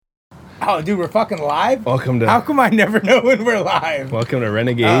Oh, dude, we're fucking live? Welcome to... How come I never know when we're live? Welcome to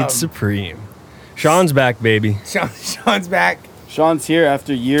Renegade Supreme. Sean's back, baby. Sean's back. Sean's here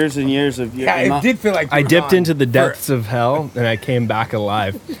after years and years of... Yeah, it did feel like I dipped into the depths of hell, and I came back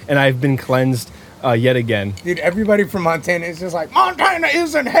alive. And I've been cleansed yet again. Dude, everybody from Montana is just like, Montana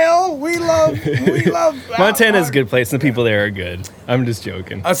isn't hell. We love... Montana's a good place, and the people there are good. I'm just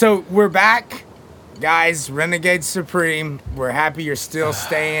joking. So we're back. Guys, Renegade Supreme, we're happy you're still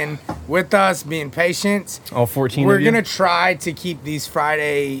staying with us, being patient. All 14 We're of you? going to try to keep these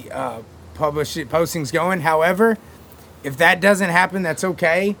Friday postings going. However, if that doesn't happen, that's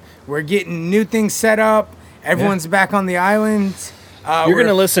okay. We're getting new things set up. Everyone's back on the island. You're going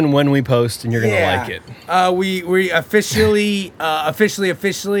to listen when we post, and you're going to like it. We officially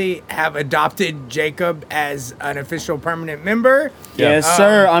have adopted Jacob as an official permanent member. Yes,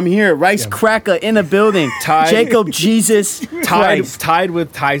 sir. I'm here. Rice cracker in the building. Jacob Jesus tied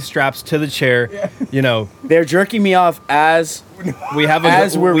with tie straps to the chair. Yeah. You know, they're jerking me off as we have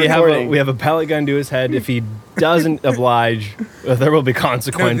a pellet gun to his head. If he doesn't oblige, there will be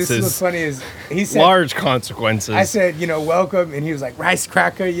consequences. No, this is what's funny is he said large consequences. I said, welcome, and he was like rice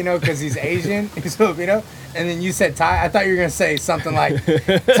cracker, because he's Asian, he's Filipino. And then you said Thai. I thought you were gonna say something like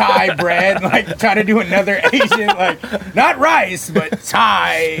Thai bread, like try to do another Asian, like not rice, but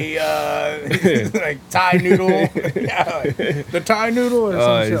Thai, like Thai noodle, the Thai noodle or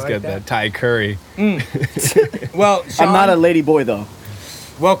something. He's like got that Thai curry. Well, Sean, I'm not a lady boy though.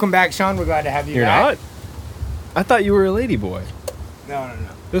 Welcome back, Sean. We're glad to have you. You're back. not? I thought you were a lady boy. No.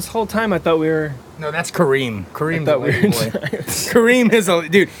 This whole time I thought we were. No, that's Kareem. Kareem's I a thought lady boy. Kareem is a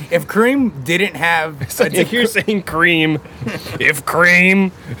dude. If Kareem didn't have, If you're saying cream, if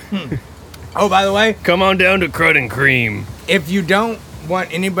cream. Oh, by the way, Come on down to Crud and Cream. if you don't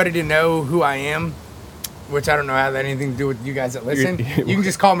want anybody to know who I am, which I don't know how that had anything to do with you guys that listen, you can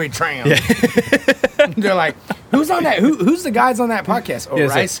just call me Tram. They're like, who's on that? Who's the guys on that podcast? Oh, Yeah,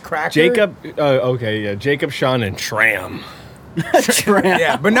 Rice Cracker. Jacob. Okay, yeah. Jacob, Sean, and Tram.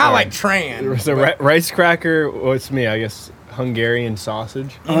 Yeah, but not like Tran. So rice cracker. What's me? I guess Hungarian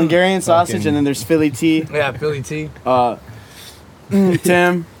sausage. Hungarian sausage, and then there's Philly tea. Yeah, Philly tea.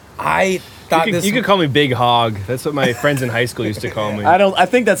 Tim. I thought You could call me Big Hog. That's what my friends in high school used to call me. I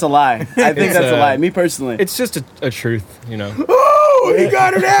think that's a lie. I think that's a lie. Me personally. It's just a truth, Oh, he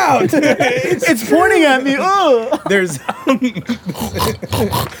got it out. It's pointing at me. Oh. There's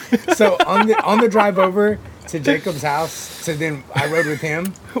so on the drive over to Jacob's house. So then I rode with him.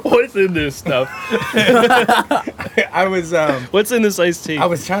 What's in this stuff? I was. What's in this iced tea? I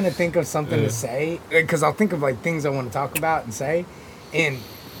was trying to think of something to say because I'll think of like things I want to talk about and say, and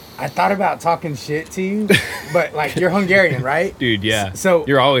I thought about talking shit to you, but like you're Hungarian, right? Dude, yeah. So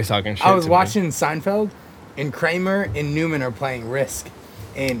you're always talking shit. I was to watching Seinfeld, and Kramer and Newman are playing Risk,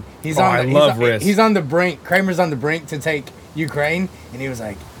 and he's Risk. He's on the brink. Kramer's on the brink to take Ukraine, and he was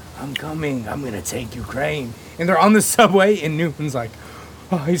like, "I'm coming. I'm gonna take Ukraine." And they're on the subway, and Newman's like,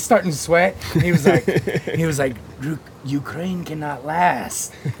 "Oh, he's starting to sweat." And he was like, "Ukraine cannot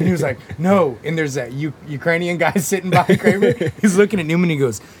last." And he was like, "No." And there's a Ukrainian guy sitting by Kramer. He's looking at Newman. And he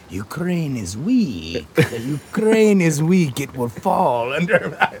goes, "Ukraine is weak. Ukraine is weak. It will fall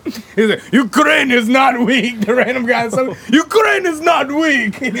under." He's like, "Ukraine is not weak." The random guy, Ukraine is not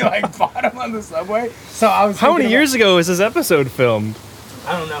weak. And he like fought him on the subway. So I was. How many years ago was this episode filmed?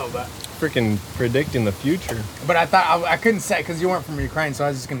 I don't know, but. Freaking predicting the future. But I thought I couldn't say because you weren't from Ukraine, so I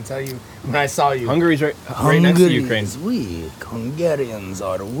was just gonna tell you when I saw you. Hungary's right next to Ukraine. Is weak. Hungarians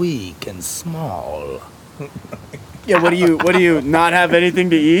are weak and small. Yeah. What do you not have anything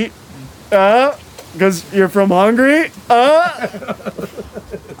to eat? Because you're from Hungary.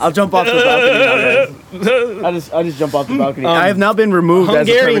 I'll jump off the balcony. I'll just jump off the balcony. I have now been removed.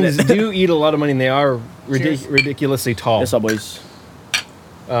 Hungarians as a do eat a lot of money, and they are ridiculously tall. Yes, boys.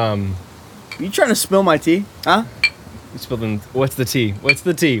 You trying to spill my tea? Huh? You spilled in. What's the tea? What's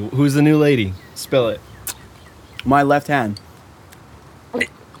the tea? Who's the new lady? Spill it. My left hand. My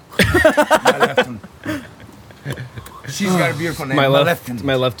left hand. She's got a beautiful name. My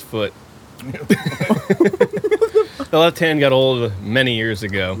left foot. The left hand got old many years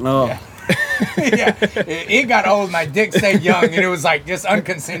ago. Oh. Yeah, it got old. My dick stayed young, and it was like just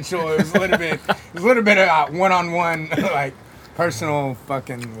unconsensual. It was a little bit of one-on-one, like personal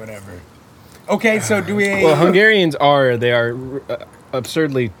fucking whatever. Okay, so do we? Well, Hungarians are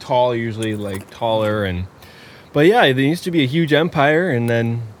absurdly tall, usually like taller, but yeah, there used to be a huge empire, and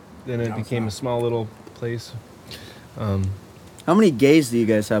then it became a small little place. How many gays do you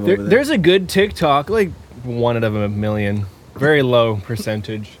guys have over there? There's a good TikTok, like 1 out of a million, very low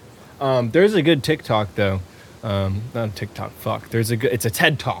percentage. There's a good TikTok though, not a TikTok. Fuck. It's a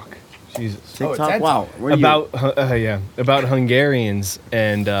TED Talk. Jesus. Oh, TikTok. TED Wow. Talk. Where you? About Hungarians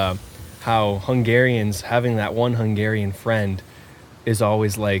and how Hungarians having that one Hungarian friend is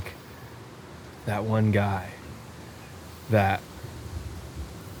always like that one guy that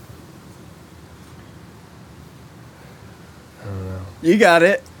I don't know. You got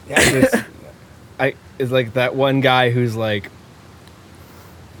it. Yeah. It's like that one guy who's like,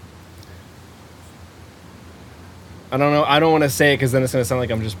 I don't know. I don't want to say it because then it's going to sound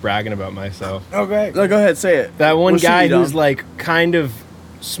like I'm just bragging about myself. Okay. No, go ahead. Say it. That one We'll shoot guy you down. who's like kind of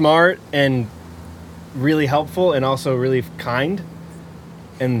smart and really helpful and also really kind.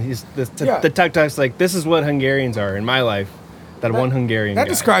 And he's the TikTok's like, this is what Hungarians are in my life. That one Hungarian That guy.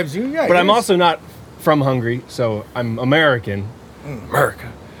 describes you, yeah. But I'm yes. also not from Hungary, so I'm American.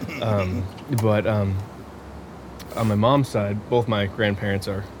 America. But on my mom's side, both my grandparents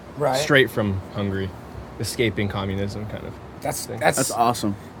are Right. straight from Hungary, escaping communism kind of. That's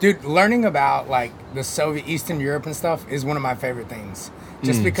awesome. Dude, learning about like the Soviet Eastern Europe and stuff is one of my favorite things.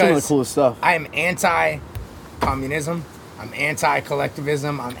 Just Some of because the coolest stuff. I am anti-communism, I'm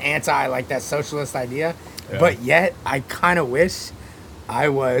anti-collectivism, I'm anti like that socialist idea, Yeah. but yet I kind of wish I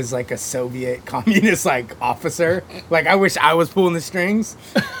was like a Soviet communist like officer. Like I wish I was pulling the strings.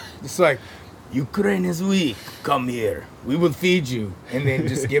 Just like, Ukraine is weak. Come here. We will feed you, and then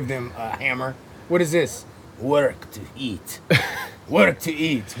just give them a hammer. What is this? Work to eat. Work to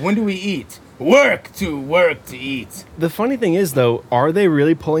eat. When do we eat? Work to eat. The funny thing is, though, are they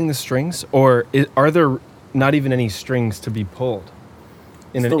really pulling the strings, or are there not even any strings to be pulled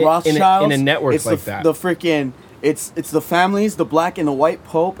in The Rothschilds. in a network it's like that? The freaking. It's the families, the black and the white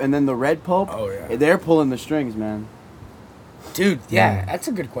pope, and then the red pope. Oh, yeah. They're pulling the strings, man. Dude, yeah, that's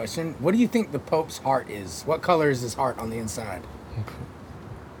a good question. What do you think the Pope's heart is? What color is his heart on the inside?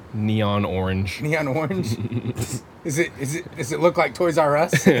 Neon orange. Neon orange? Does it look like Toys R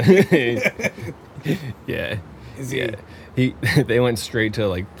Us? Yeah. Is he Yeah. They went straight to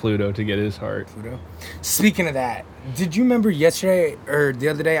like Pluto to get his heart. Pluto? Speaking of that, did you remember yesterday or the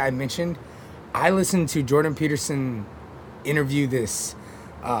other day I mentioned I listened to Jordan Peterson interview this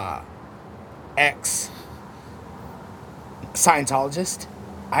ex-Scientologist?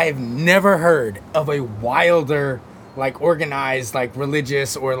 I have never heard of a wilder, like organized, like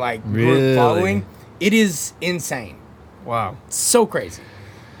religious or like group Really? following. It is insane. Wow. So crazy.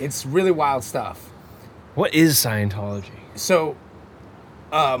 It's really wild stuff. What is Scientology? So,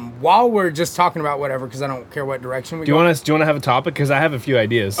 while we're just talking about whatever, because I don't care what direction we Do you go. want to have a topic? Because I have a few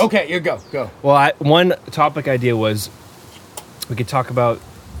ideas. Okay, you go. Well, one topic idea was we could talk about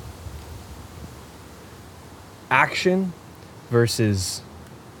action versus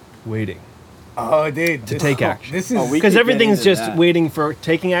waiting Oh, dude. to take action. This is Oh, we Because could get everything's into just that. waiting for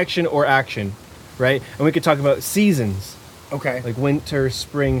taking action or action, right? And we could talk about seasons okay. like winter,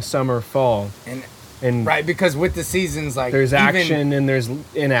 spring, summer, fall, And and right, because with the seasons, like there's even, action and there's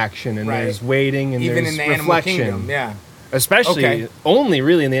inaction and Right. there's waiting and even there's in the animal reflection. kingdom, yeah. Especially Okay. only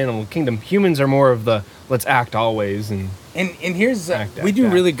really in the animal kingdom. Humans are more of the let's act always and And here's Act, we act, do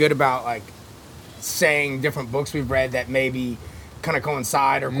act. really good about like saying different books we've read that maybe kind of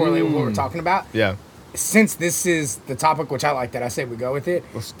coincide or correlate with what we're talking about. yeah. Since this is the topic, which I like that I say we go with it,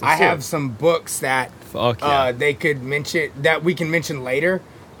 Let's I do have it. some books that Fuck yeah. they could mention that we can mention later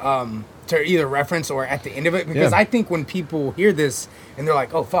to either reference or at the end of it, because Yeah. I think when people hear this and they're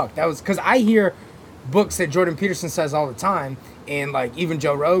like, oh fuck, that was because I hear books that Jordan Peterson says all the time, and like even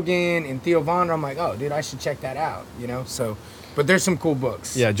Joe Rogan and Theo Von, I'm like, oh dude, I should check that out, you know. So but there's some cool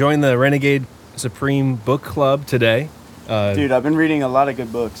books. Yeah, join the Renegade Supreme Book Club today. Dude, I've been reading a lot of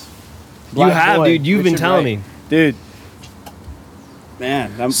good books. You have, Boy, dude. You've been Richard telling Wright. me. Dude.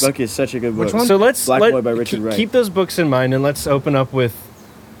 Man, that book is such a good book. Which one? So let's Black Boy by Richard Wright. keep those books in mind, and let's open up with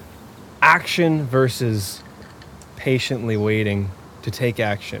action versus patiently waiting to take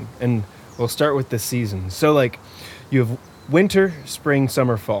action. And we'll start with the seasons. So, like, you have winter, spring,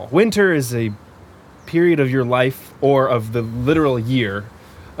 summer, fall. Winter is a period of your life or of the literal year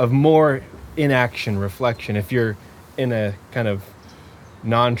of more inaction, reflection. If you're in a kind of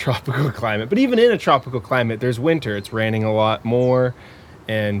non-tropical climate, but even in a tropical climate, there's winter. It's raining a lot more,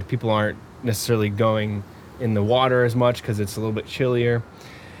 and people aren't necessarily going in the water as much because it's a little bit chillier.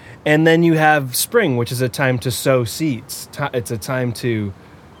 And then you have spring, which is a time to sow seeds. It's a time to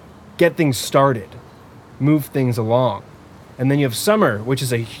get things started, move things along. And then you have summer, which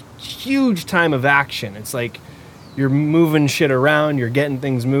is a huge time of action. It's like you're moving shit around, you're getting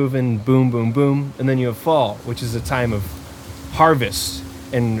things moving, boom, boom, boom. And then you have fall, which is a time of harvest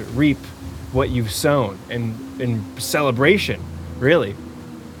and reap what you've sown and celebration, really.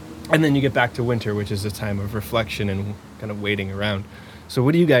 And then you get back to winter, which is a time of reflection and kind of waiting around. So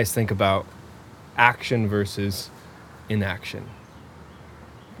what do you guys think about action versus inaction?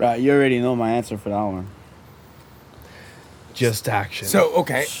 Right, you already know my answer for that one. Just action. So,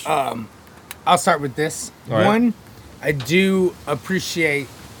 okay, I'll start with this. All right. One, I do appreciate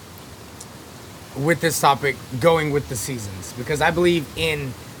with this topic going with the seasons because I believe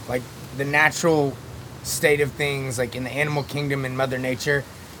in like the natural state of things, like in the animal kingdom and Mother Nature.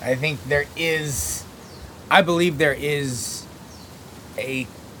 I believe there is a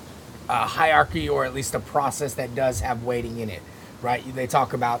hierarchy or at least a process that does have waiting in it, right? They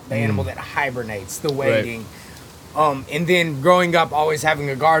talk about the animal that hibernates, the waiting. And then growing up, always having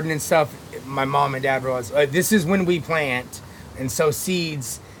a garden and stuff, my mom and dad was, this is when we plant and sow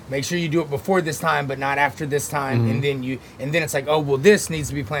seeds. Make sure you do it before this time, but not after this time. And then it's like, oh, well, this needs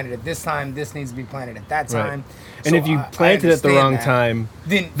to be planted at this time. This needs to be planted at that time. And So if you planted at the wrong time,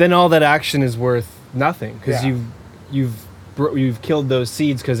 then all that action is worth nothing because you've killed those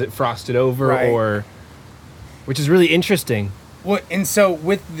seeds because it frosted over, or which is really interesting. Well, and so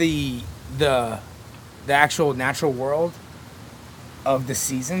with the actual natural world of the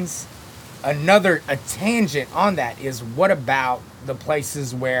seasons, a tangent on that is what about the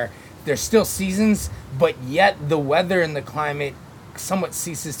places where there's still seasons, but yet the weather and the climate somewhat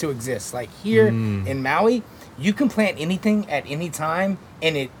ceases to exist. Like here in Maui, you can plant anything at any time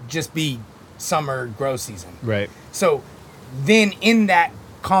and it just be summer grow season. Right. So then in that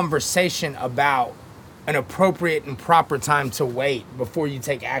conversation about an appropriate and proper time to wait before you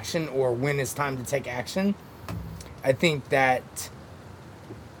take action or when it's time to take action, I think that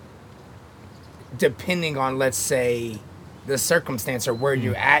depending on, let's say, the circumstance or where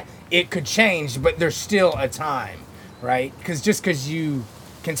you're at, it could change, but there's still a time, right? Because just because you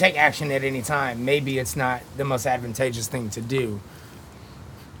can take action at any time, maybe it's not the most advantageous thing to do,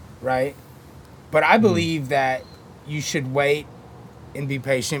 right? But I believe that you should wait and be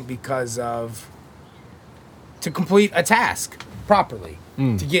patient to complete a task properly,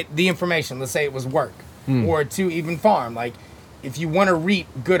 to get the information. Let's say it was work, or to even farm. Like, if you want to reap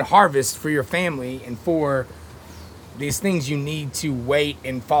good harvest for your family and for these things, you need to wait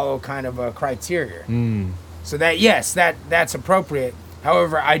and follow kind of a criteria. So that, yes, that's appropriate.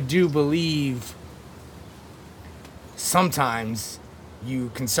 However, I do believe sometimes you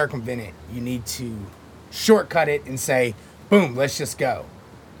can circumvent it. You need to shortcut it and say, boom, let's just go.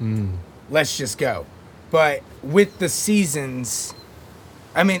 Let's just go. But with the seasons,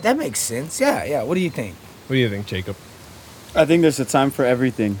 I mean, that makes sense. Yeah. What do you think? What do you think, Jacob? I think there's a time for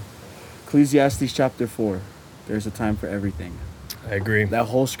everything. Ecclesiastes chapter 4. There's a time for everything. I agree. That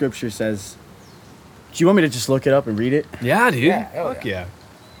whole scripture says... Do you want me to just look it up and read it? Yeah, dude. Yeah, Fuck yeah.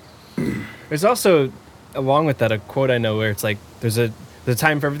 There's also, along with that, a quote I know where it's like, there's a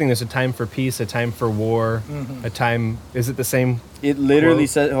time for everything. There's a time for peace, a time for war, a time... Is it the same? It literally quote?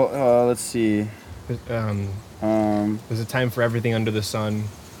 says... let's see. There's a time for everything under the sun.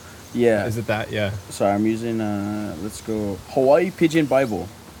 Yeah. Is it that? Yeah. Sorry, I'm using... let's go... Hawaii Pigeon Bible.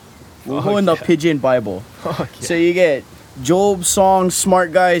 We'll go in the Pigeon Bible. Yeah. So you get... Job song,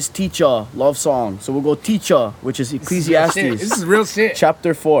 smart guys, teacher, love song. So we'll go teacher, which is Ecclesiastes. This is real shit.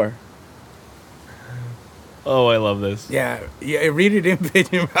 Chapter 4. Oh, I love this. Yeah, read it in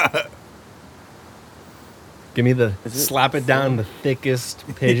Pigeon. Give me the Is it slap it down the thickest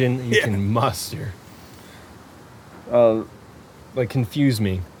pigeon you can muster. Like confuse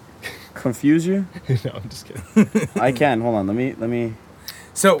me. Confuse you? No, I'm just kidding. I can. Hold on. Let me.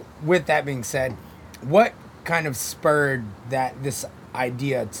 So, with that being said, what kind of spurred this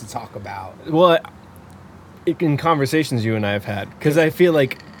idea to talk about? Well, in conversations you and I have had, because I feel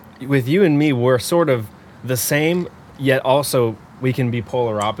like with you and me, we're sort of the same, yet also we can be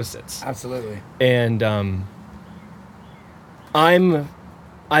polar opposites. Absolutely. And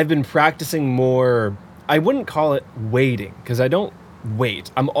I've been practicing more. I wouldn't call it waiting, because I don't wait.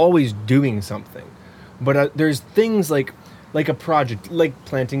 I'm always doing something. But there's things like a project, like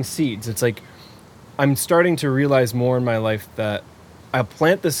planting seeds. It's like I'm starting to realize more in my life that I'll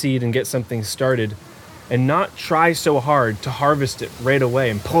plant the seed and get something started and not try so hard to harvest it right away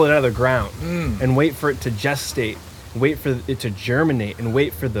and pull it out of the ground and wait for it to gestate, wait for it to germinate, and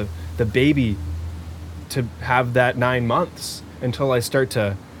wait for the baby to have that 9 months until I start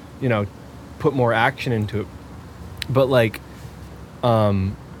to, put more action into it. But like,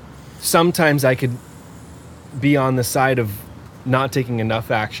 sometimes I could be on the side of not taking enough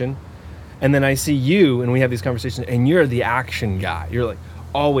action. And then I see you and we have these conversations and you're the action guy. You're like,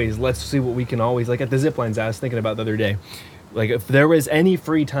 always, let's see what we can always, like at the zip lines I was thinking about the other day. Like if there was any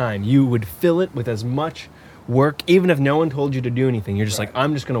free time, you would fill it with as much work, even if no one told you to do anything. You're just like,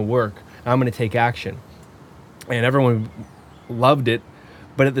 I'm just going to work. I'm going to take action. And everyone loved it.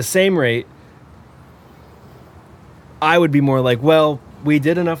 But at the same rate, I would be more like, well, we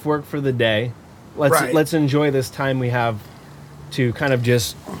did enough work for the day. Let's enjoy this time we have to kind of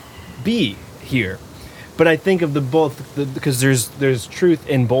just be here. But I think of because there's truth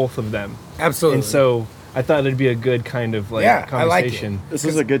in both of them. Absolutely. And so I thought it'd be a good kind of conversation. I like it. This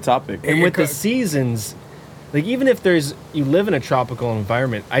is a good topic. And with the seasons, like even if you live in a tropical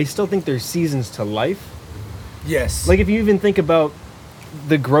environment, I still think there's seasons to life. Yes. Like if you even think about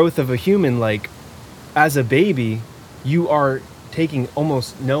the growth of a human, like as a baby, you are taking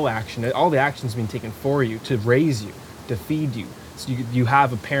almost no action. All the action's being taken for you to raise you, to feed you. So you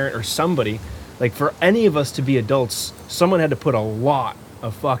have a parent or somebody. Like for any of us to be adults, someone had to put a lot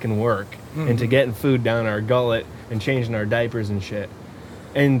of fucking work into getting food down our gullet and changing our diapers and shit.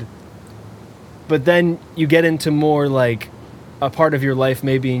 But then you get into more like a part of your life,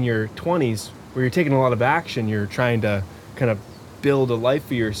 maybe in your 20s, where you're taking a lot of action. You're trying to kind of build a life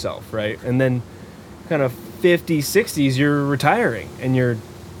for yourself, right? And then kind of 50s, 60s, you're retiring and you're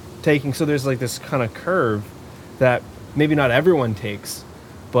taking, so there's like this kind of curve that maybe not everyone takes,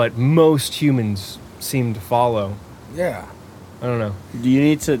 but most humans seem to follow. Yeah. I don't know. Do you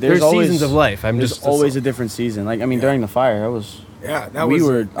need to? There's always seasons of life. There's always a different season. Like during the fire, it was. Yeah, That was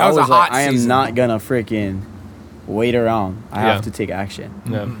a hot like, I am season. not gonna freaking wait around. I have to take action.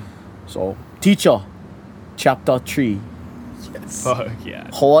 Yeah. So, teacher, chapter 3, Yes. Fuck yeah.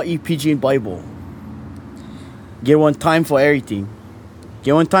 Hawaii Pidgin Bible. Get one time for everything.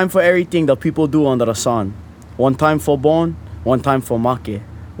 Get one time for everything that people do under the sun. One time for born, one time for make,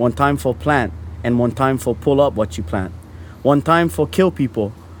 one time for plant, and one time for pull up what you plant. One time for kill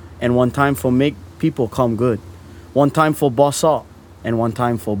people, and one time for make people come good. One time for boss up, and one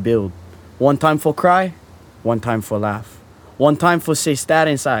time for build. One time for cry, one time for laugh. One time for say stat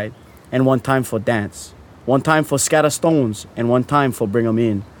inside, and one time for dance. One time for scatter stones, and one time for bring 'em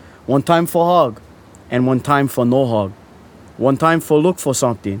in. One time for hug, and one time for no hug. One time for look for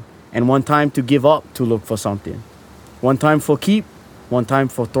something, and one time to give up to look for something. One time for keep, one time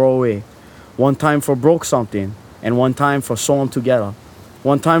for throw away. One time for broke something, and one time for sew 'em together.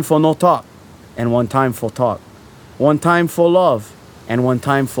 One time for no talk, and one time for talk. One time for love, and one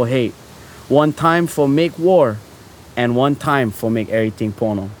time for hate. One time for make war, and one time for make everything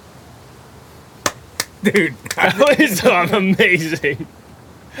porno. Dude, That was amazing.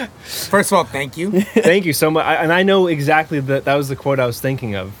 first of all, thank you. Thank you so much. And I know exactly that was the quote I was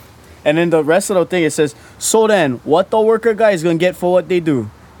thinking of. And then the rest of the thing, it says, so then, what the worker guy is going to get for what they do?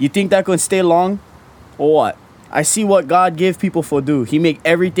 You think that going to stay long? Or what? I see what God give people for do. He make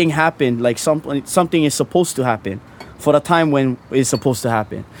everything happen like something is supposed to happen for the time when it's supposed to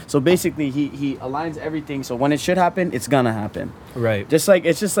happen. So basically, he aligns everything. So when it should happen, it's going to happen. Right. Just like,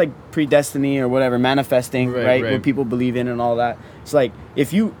 it's just like predestiny or whatever, manifesting, right? What people believe in and all that. It's like,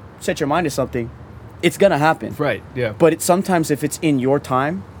 if you set your mind to something, it's going to happen. Right, yeah. But sometimes if it's in your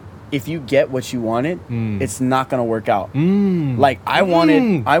time, if you get what you wanted, it's not gonna work out. Like I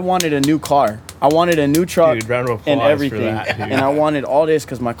wanted a new car, I wanted a new truck, Dude, round of applause and everything, for that, dude. and I wanted all this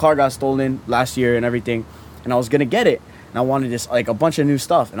because my car got stolen last year and everything, and I was gonna get it, and I wanted this like a bunch of new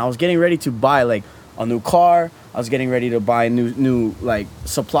stuff, and I was getting ready to buy like a new car. I was getting ready to buy new like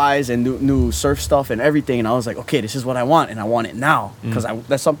supplies and new surf stuff and everything, and I was like, okay, this is what I want, and I want it now because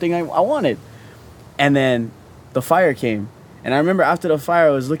that's something I wanted. And then the fire came. And I remember after the fire,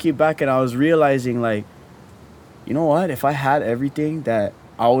 I was looking back and I was realizing, like, you know what? If I had everything that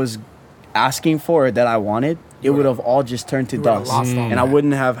I was asking for that I wanted, it would have all just turned to dust. And I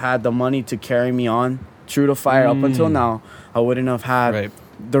wouldn't have had the money to carry me on through the fire up until now. I wouldn't have had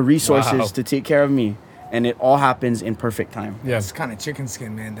the resources to take care of me. And it all happens in perfect time. Yeah. It's kind of chicken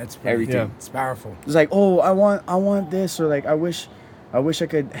skin, man. That's pretty, Everything. yeah. It's powerful. It's like, oh, I want this, or like I wish I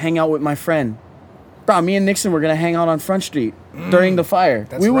could hang out with my friend. Bro, me and Nixon were gonna hang out on Front Street during the fire.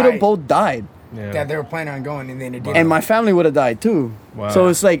 That's we would have right. both died. Yeah, they were planning on going, and then it didn't. And my family would have died too. Wow. So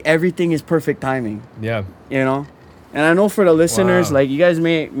it's like everything is perfect timing. Yeah. You know? And I know for the listeners, Wow. like you guys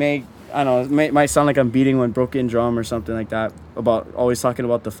may I don't know, it might sound like I'm beating one broken drum or something like that about always talking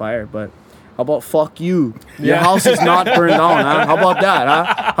about the fire, but how about fuck you? Your house is not burned down, huh? How about that,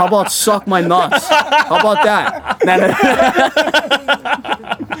 huh? How about suck my nuts? How about that?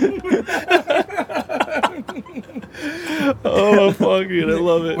 Oh, fuck it. I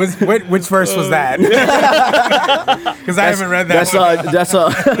love it. Which verse was that? Because I haven't read that.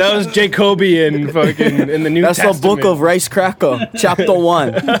 That was Jacobian fucking in the New That's Testament. the book of Rice Cracker, chapter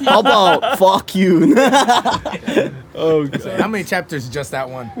 1. How about fuck you? Oh, God. How many chapters is just that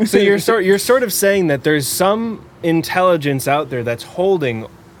one? So you're sort of saying that there's some intelligence out there that's holding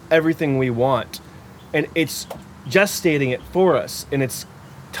everything we want, and it's gestating it for us, and it's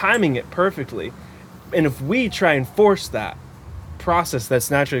timing it perfectly. And if we try and force that process that's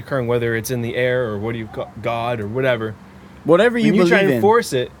naturally occurring, whether it's in the air or what do you call God or whatever, Whatever you when you believe try and in.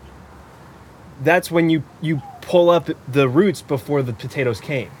 force it, that's when you pull up the roots before the potatoes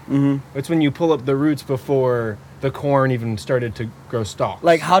came. Mm-hmm. It's when you pull up the roots before the corn even started to grow stalks.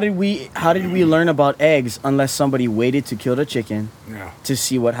 Like, how did we learn about eggs unless somebody waited to kill the chicken Yeah. to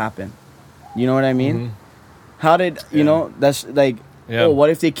see what happened? You know what I mean? Mhm. How did you know? That's like, Yeah. oh, what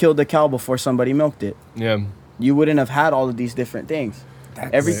if they killed the cow before somebody milked it? Yeah. You wouldn't have had all of these different things.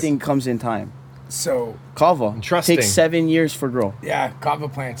 That's- Everything comes in time. So Kava Trusting. takes 7 years for grow. yeah, kava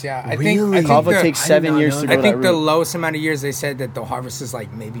plants. Yeah, I Really? think Kava the, takes I did 7 not years know to that. grow I think that the root. lowest amount of years they said that they'll harvest is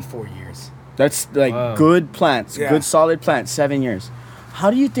like maybe 4 years. That's like Wow. good plants, Yeah. good solid plants. 7 years. How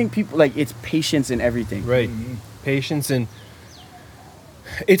do you think people like? It's patience in everything. Right. Patience, and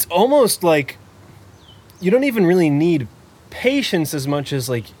it's almost like you don't even really need patience as much as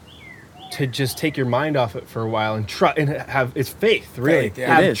like to just take your mind off it for a while and try and have it's faith, really. Faith,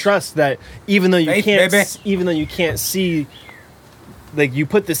 yeah. Have It is. trust that even though you Faith, can't baby. even though you can't see, like you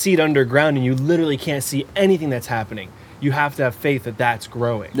put the seed underground and you literally can't see anything that's happening. You have to have faith that that's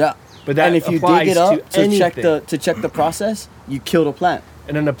growing. Yeah. But that and if you applies dig it up to to check the process, you kill the plant.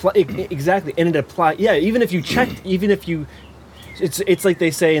 And then apply exactly, and it apply. Yeah, even if you check, even if you, it's like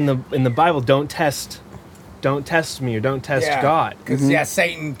they say in the Bible, don't test me or don't test God. Because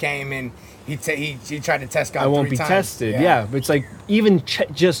Satan came and he tried to test God. I won't 3 be times. tested. Yeah, but it's like even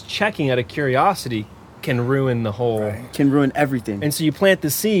just checking out of curiosity can ruin the whole. Right. Can ruin everything. And so you plant the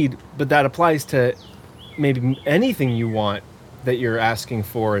seed, but that applies to maybe anything you want that you're asking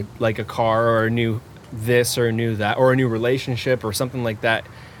for, like a car or a new this or a new that or a new relationship or something like that.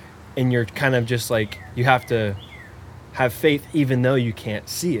 And you're kind of just like, you have to have faith even though you can't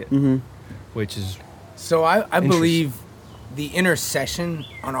see it, which is So I Interesting. believe the intercession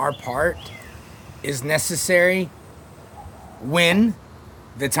on our part is necessary when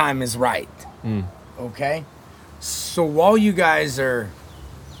the time is right. Okay? So while you guys are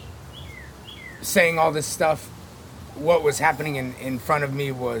saying all this stuff, what was happening in front of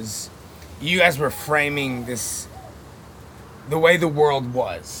me was you guys were framing this the way the world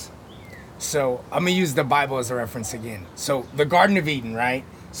was. So I'm going to use the Bible as a reference again. So the Garden of Eden, right?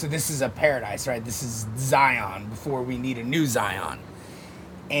 So this is a paradise, right? This is Zion before we need a new Zion.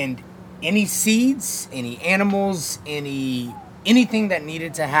 And any seeds, any animals, anything that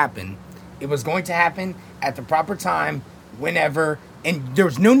needed to happen, it was going to happen at the proper time, whenever, and there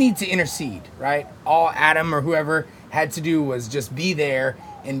was no need to intercede, right? All Adam or whoever had to do was just be there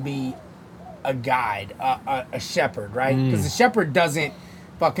and be a guide, a shepherd, right? Because the shepherd doesn't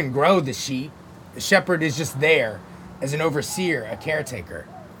fucking grow the sheep. The shepherd is just there as an overseer, a caretaker.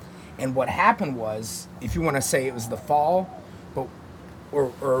 And what happened was, if you want to say it was the fall, but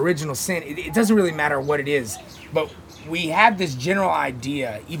or original sin, it doesn't really matter what it is. But we have this general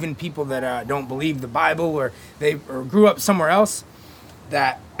idea, even people that don't believe the Bible or grew up somewhere else,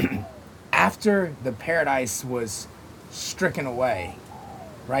 that after the paradise was stricken away,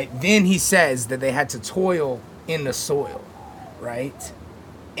 right? Then he says that they had to toil in the soil, right?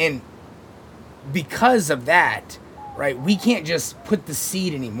 And because of that, right, we can't just put the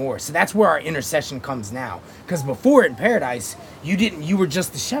seed anymore. So that's where our intercession comes now. Because before in paradise, you were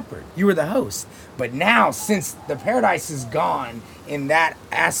just the shepherd. You were the host. But now, since the paradise is gone in that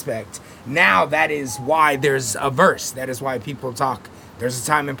aspect, now that is why there's a verse. That is why people talk, there's a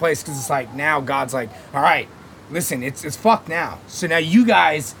time and place. Because it's like, now God's like, all right, listen, it's fucked now. So now you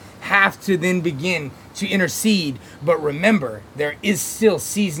guys have to then begin to intercede, but remember, there is still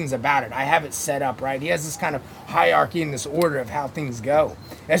seasons about it. I have it set up, right? He has this kind of hierarchy and this order of how things go.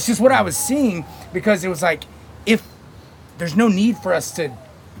 That's just what I was seeing, because it was like, if there's no need for us to,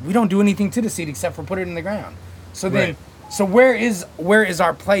 we don't do anything to the seed except for put it in the ground. So then, Right. so where is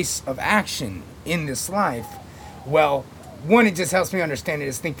our place of action in this life? Well, one, it just helps me understand it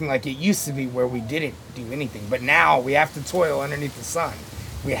as thinking like it used to be where we didn't do anything, but now we have to toil underneath the sun.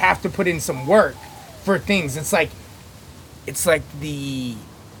 We have to put in some work for things. It's like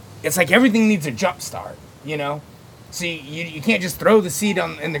everything needs a jump start, you know? So you can't just throw the seed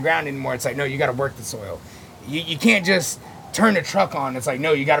in the ground anymore. It's like, no, you got to work the soil. You can't just turn the truck on. It's like,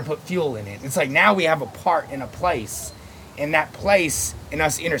 no, you got to put fuel in it. It's like, now we have a part and a place. And that place, and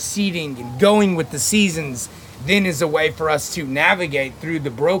us interceding and going with the seasons, then is a way for us to navigate through the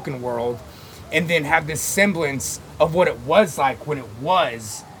broken world and then have this semblance of what it was like when it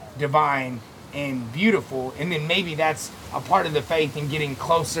was divine and beautiful. And then maybe that's a part of the faith in getting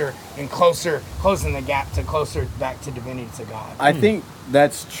closer and closer, closing the gap to closer back to divinity, to God. I think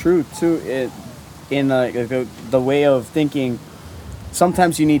that's true too. In the way of thinking,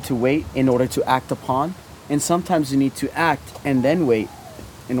 Sometimes you need to wait in order to act upon, and sometimes you need to act and then wait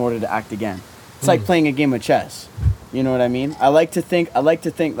in order to act again. It's like playing a game of chess. You know what I mean? I like to think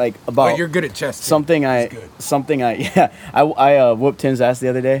like about. Oh, you're good at chess. Too. Something I whooped Tim's ass the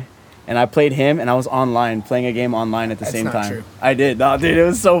other day, and I played him, and I was online playing a game online at the same time. True. I did. No, dude, it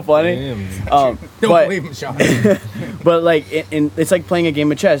was so funny. Damn. Don't but believe him, Sean. but like, it's like playing a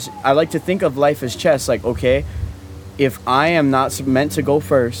game of chess. I like to think of life as chess. Like, okay, if I am not meant to go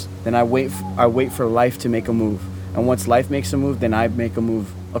first, then I wait for life to make a move, and once life makes a move, then I make a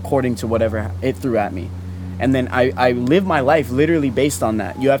move according to whatever it threw at me. And then I live my life literally based on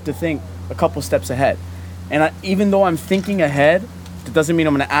that. You have to think a couple steps ahead. And even though I'm thinking ahead, that doesn't mean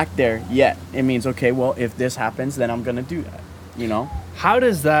I'm going to act there yet. It means, okay, well, if this happens, then I'm going to do that, you know? How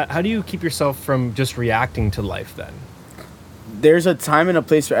do you keep yourself from just reacting to life then? There's a time and a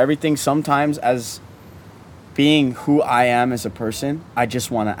place for everything. Sometimes as being who I am as a person, I just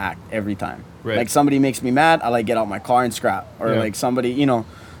want to act every time. Right. Like somebody makes me mad, I like get out my car and scrap. Or like somebody, you know,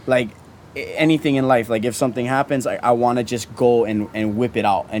 like anything in life, like if something happens, I want to just go and whip it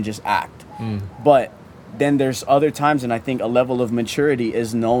out and just act. But then there's other times, and I think a level of maturity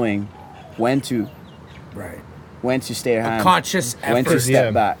is knowing when to stay at hand, Conscious effort. when to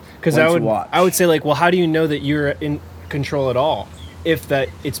step back, Because I would say, like, well, how do you know that you're in control at all if that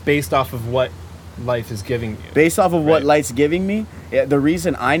it's based off of what life is giving you? Based off of what life's giving me, the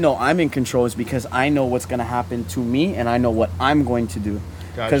reason I know I'm in control is because I know what's going to happen to me, and I know what I'm going to do.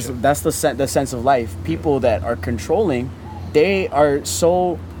 Because that's the sense of life. People that are controlling, they're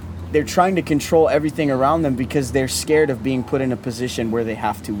trying to control everything around them because they're scared of being put in a position where they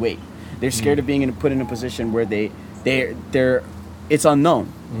have to wait. They're scared of being put in a position where they're it's unknown,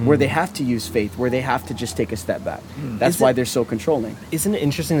 where they have to use faith, where they have to just take a step back. That's why they're so controlling. Isn't it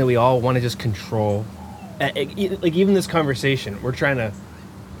interesting that we all want to just control? Like even this conversation, we're trying to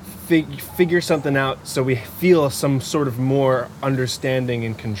figure something out so we feel some sort of more understanding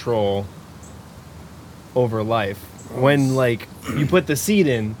and control over life. When like you put the seed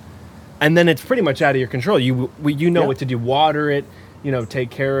in, and then it's pretty much out of your control. You know what to do, water it, take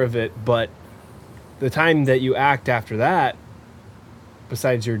care of it. But the time that you act after that,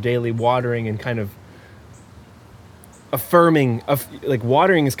 besides your daily watering and kind of affirming, like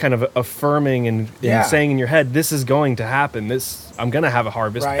watering is kind of affirming and saying in your head, this is going to happen. I'm going to have a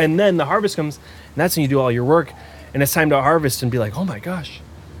harvest. Right. And then the harvest comes, and that's when you do all your work, and it's time to harvest and be like, oh my gosh.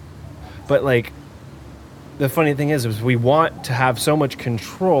 But like, the funny thing is we want to have so much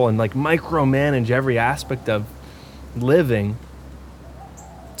control and like micromanage every aspect of living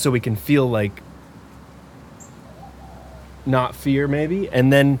so we can feel like not fear maybe.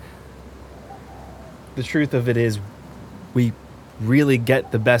 And then the truth of it is we really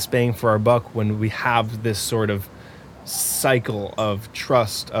get the best bang for our buck when we have this sort of cycle of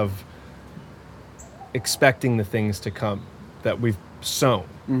trust, of expecting the things to come that we've sown.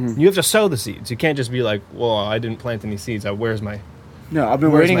 You have to sow the seeds. You can't just be like, well, I didn't plant any seeds. Where's my No, I've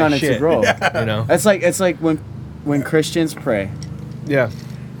been waiting on it to grow. It's like when Christians pray. Yeah.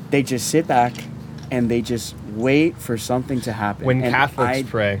 They just sit back and they just wait for something to happen. When Catholics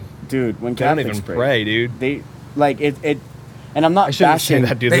pray. Dude, when They don't Catholics even pray, dude. They like it and I'm not I shouldn't bashing say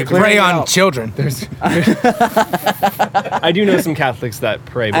that, dude. They prey on children. I do know some Catholics that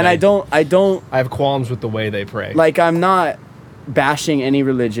pray, but and I don't I have qualms with the way they pray. like I'm not bashing any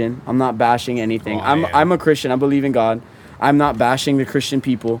religion. I'm not bashing anything. I'm a Christian. I believe in God. I'm not bashing the Christian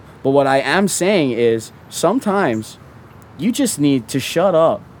people. But what I am saying is sometimes you just need to shut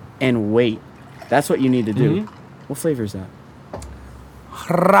up and wait. That's what you need to do. What flavor is that?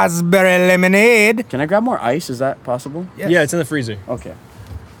 Raspberry lemonade. Can I grab more ice? Is that possible? Yes. Yeah, it's in the freezer. Okay.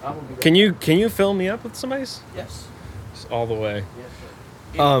 Can you fill me up with some ice? Yes. Just all the way. Yes,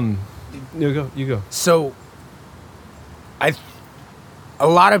 sir. You go. So, a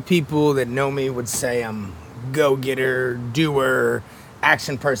lot of people that know me would say I'm go-getter, doer,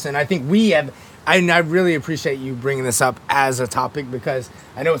 action person. I think I really appreciate you bringing this up as a topic because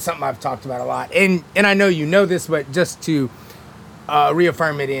I know it's something I've talked about a lot. And I know you know this, but just to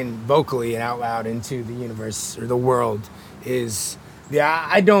reaffirm it in vocally and out loud into the universe or the world is,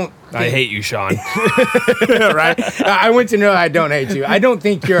 I hate you, Sean. right? I want to know I don't hate you. I don't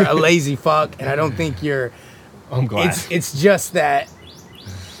think you're a lazy fuck, and I don't think you're... I'm glad. It's just that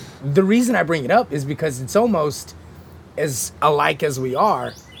the reason I bring it up is because it's almost as alike as we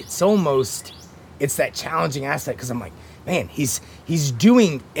are. It's that challenging aspect because I'm like, man, he's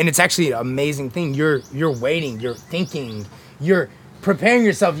doing, and it's actually an amazing thing. You're waiting, you're thinking, you're preparing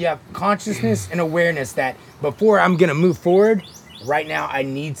yourself. You have consciousness and awareness that before I'm gonna move forward, right now I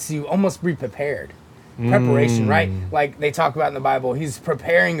need to almost be prepared. preparation, right? Like they talk about in the Bible, he's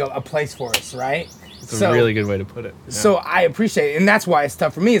preparing a place for us, right? It's a really good way to put it. Yeah. So I appreciate it, and that's why it's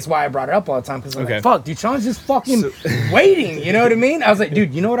tough for me. It's why I brought it up all the time, because I'm like, fuck, dude, Sean's just fucking waiting, you know what I mean? I was like,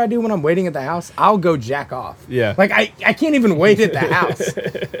 dude, you know what I do when I'm waiting at the house? I'll go jack off. Yeah. Like, I can't even wait at the house.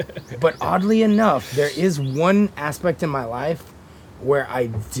 But oddly enough, there is one aspect in my life where I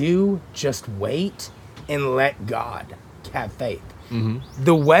do just wait and let God have faith. Mm-hmm.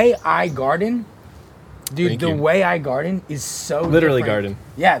 The way I garden... Dude, way I garden is so literally different.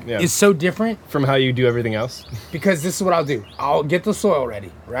 garden. Yeah, it's so different. From how you do everything else? Because this is what I'll do. I'll get the soil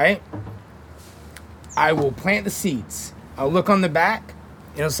ready, right? I will plant the seeds. I'll look on the back.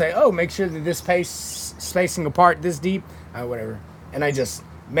 It'll say, oh, make sure that this spacing apart this deep, whatever. And I just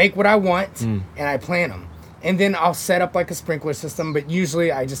make what I want, and I plant them. And then I'll set up like a sprinkler system, but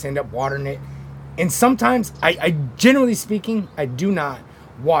usually I just end up watering it. And sometimes, I generally speaking, I do not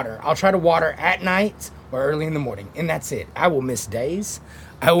water. I'll try to water at night or early in the morning, and that's it. I will miss days.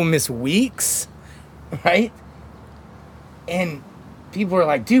 I will miss weeks, right? And people are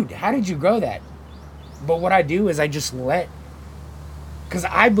like, dude, how did you grow that? But what I do is I just because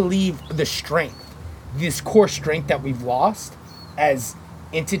I believe the strength, this core strength that we've lost as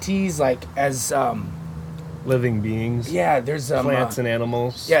entities, like as living beings. Yeah, there's plants and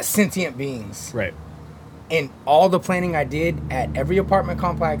animals. Yeah, sentient beings. Right. And all the planting I did at every apartment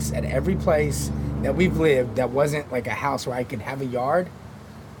complex, at every place that we've lived that wasn't like a house where I could have a yard,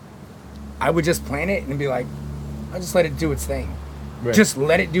 I would just plant it and be like, I'll just let it do its thing. Right. Just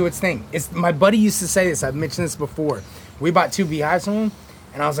let it do its thing. My buddy used to say this. I've mentioned this before. We bought 2 beehives from him,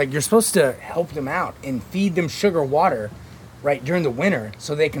 and I was like, you're supposed to help them out and feed them sugar water, right, during the winter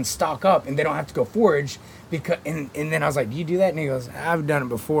so they can stock up and they don't have to go forage. And then I was like, do you do that? And he goes, I've done it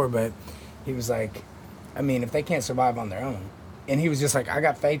before, but he was like, I mean, if they can't survive on their own. And he was just like, I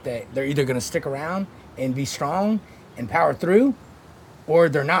got faith that they're either going to stick around and be strong and power through, or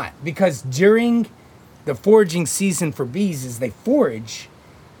they're not. Because during the foraging season for bees is they forage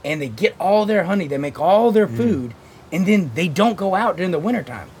and they get all their honey, they make all their food, and then they don't go out during the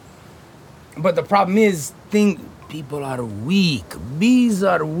wintertime. But the problem is, people are weak. Bees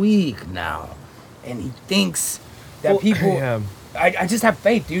are weak now. And he thinks that I just have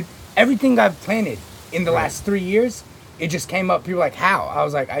faith, dude. Everything I've planted in the last 3 years, it just came up. People were like, how? I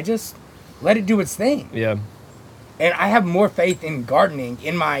was like, I just let it do its thing. Yeah. And I have more faith in gardening,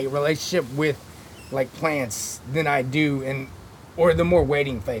 in my relationship with like plants than I do or the more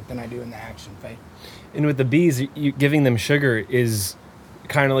waiting faith than I do in the action faith. And with the bees, you giving them sugar is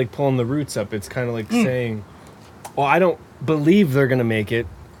kind of like pulling the roots up. It's kind of like saying, well, I don't believe they're going to make it.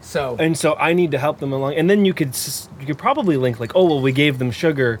 So I need to help them along. And then you could probably link like, oh, well, we gave them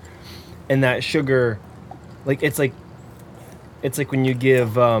sugar, and that sugar, like it's like when you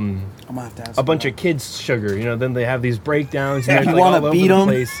give a bunch of kids sugar, you know, then they have these breakdowns. And you want to beat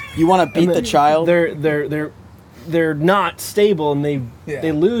them. You want to beat the child. They're not stable, and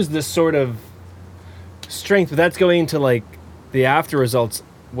they lose this sort of strength. But that's going into like the after results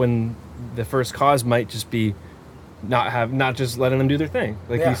when the first cause might just be not just letting them do their thing,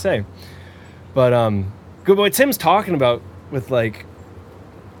 like you say. But good. What Tim's talking about with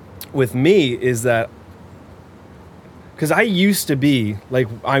me is that, because I used to be like,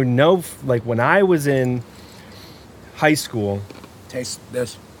 I know, like when I was in high school. Taste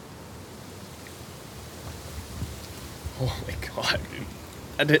this. Oh my god,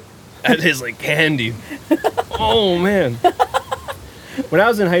 dude. That is like candy. Oh man. When I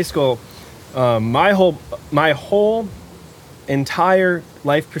was in high school, my whole entire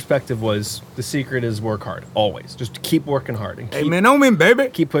life perspective was, the secret is work hard, always. Just keep working hard and amen, baby.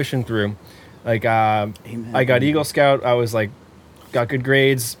 Keep pushing through. Like I got Eagle Scout. I was like, got good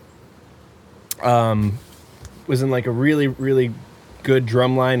grades. Was in like a really, really good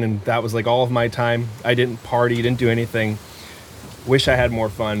drum line, and that was like all of my time. I didn't party, didn't do anything. Wish I had more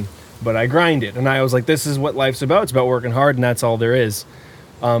fun, but I grinded, and I was like, this is what life's about. It's about working hard, and that's all there is.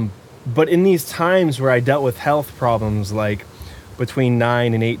 But in these times where I dealt with health problems, like between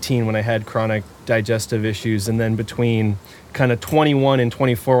 9 and 18 when I had chronic digestive issues, and then between kind of 21 and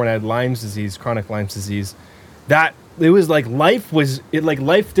 24 when I had Lyme's disease, chronic Lyme's disease, that it was like life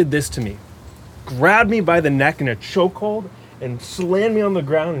did this to me. Grabbed me by the neck in a chokehold and slammed me on the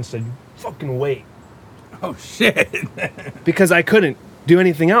ground and said, fucking wait. Oh shit. Because I couldn't do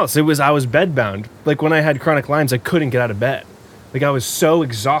anything else. I was bedbound. Like when I had chronic Lyme's, I couldn't get out of bed. Like I was so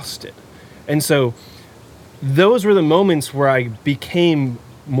exhausted. And so those were the moments where I became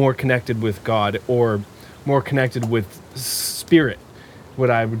more connected with God, or more connected with spirit,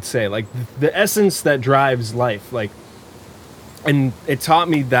 what I would say. Like the essence that drives life. Like, and it taught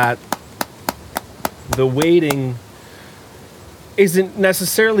me that the waiting isn't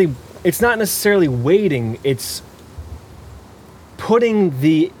necessarily, it's not necessarily waiting, it's putting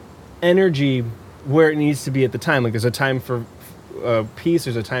the energy where it needs to be at the time. Like there's a time for peace,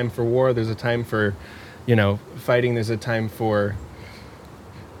 there's a time for war, there's a time for, fighting, there's a time for...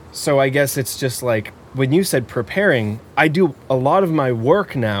 So I guess it's just like, when you said preparing, I do a lot of my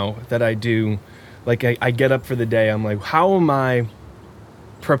work now that I do, like I get up for the day, I'm like, how am I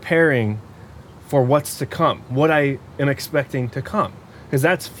preparing for what's to come, what I am expecting to come? Because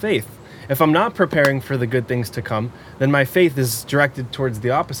that's faith. If I'm not preparing for the good things to come, then my faith is directed towards the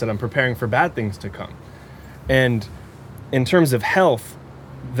opposite. I'm preparing for bad things to come. And in terms of health,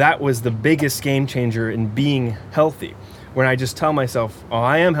 that was the biggest game changer in being healthy. When I just tell myself, oh,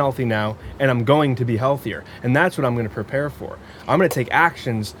 I am healthy now, and I'm going to be healthier. And that's what I'm going to prepare for. I'm going to take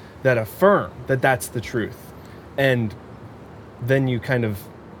actions that affirm that that's the truth. And then you kind of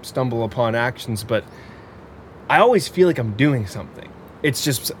stumble upon actions, but I always feel like I'm doing something. It's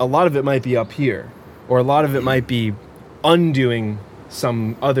just a lot of it might be up here, or a lot of it might be undoing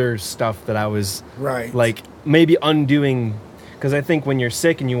some other stuff that I was like maybe undoing. Because I think when you're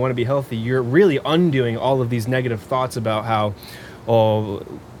sick and you want to be healthy, you're really undoing all of these negative thoughts about how, oh,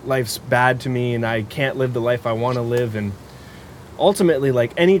 life's bad to me and I can't live the life I want to live. And ultimately,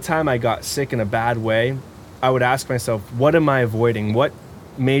 like anytime I got sick in a bad way, I would ask myself, what am I avoiding? What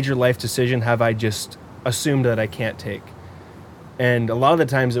major life decision have I just assumed that I can't take? And a lot of the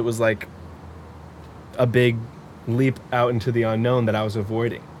times it was like a big leap out into the unknown that I was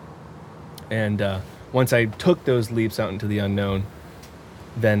avoiding. And once I took those leaps out into the unknown,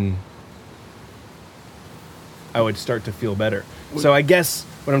 then I would start to feel better. So I guess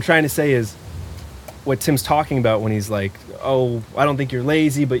what I'm trying to say is what Tim's talking about when he's like, oh, I don't think you're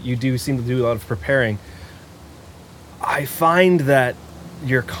lazy, but you do seem to do a lot of preparing. I find that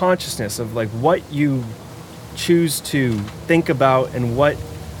your consciousness of like what you choose to think about and what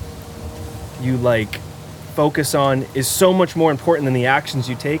you like focus on is so much more important than the actions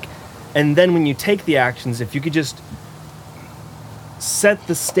you take. And then when you take the actions, if you could just set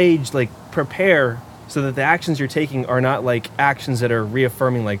the stage, like prepare so that the actions you're taking are not like actions that are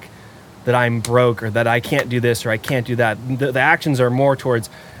reaffirming like that I'm broke or that I can't do this or I can't do that. The actions are more towards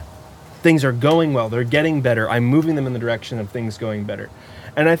things are going well, they're getting better, I'm moving them in the direction of things going better.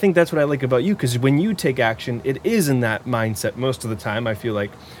 And I think that's what I like about you, because when you take action, it is in that mindset most of the time, I feel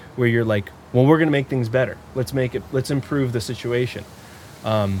like, where you're like, well, we're going to make things better. Let's improve the situation.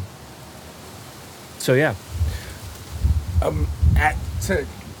 So yeah. To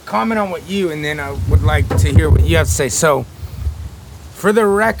comment on what you, and then I would like to hear what you have to say. So, for the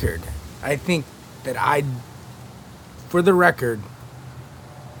record, I think that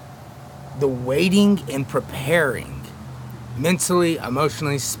the waiting and preparing, mentally,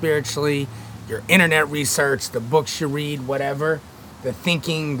 emotionally, spiritually, your internet research, the books you read, whatever, the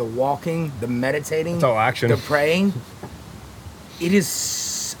thinking, the walking, the meditating, it's all action, the praying,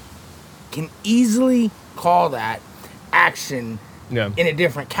 can easily call that action in a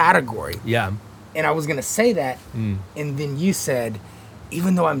different category. Yeah. And I was going to say that, and then you said,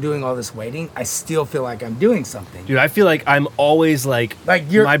 even though I'm doing all this waiting, I still feel like I'm doing something. Dude, I feel like I'm always like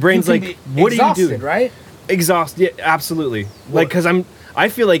my brain's like, what are you doing? Right? Exhausted, yeah, absolutely. Like, because I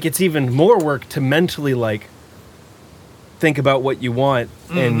feel like it's even more work to mentally like think about what you want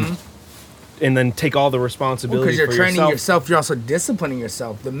and then take all the responsibility because you're for training yourself, you're also disciplining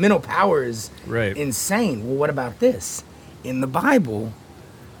yourself. The mental power is insane. Well, what about this? In the Bible,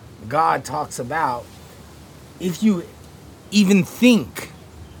 God talks about if you even think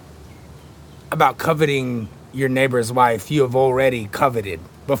about coveting your neighbor's wife, you have already coveted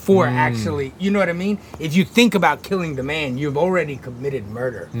before actually, you know what I mean? If you think about killing the man, you've already committed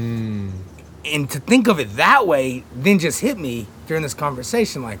murder. And to think of it that way then just hit me during this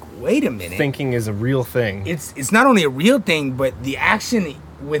conversation, like, wait a minute. Thinking is a real thing. It's not only a real thing, but the action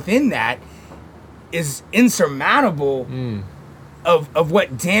within that is insurmountable of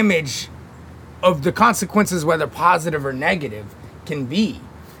what damage, of the consequences, whether positive or negative, can be.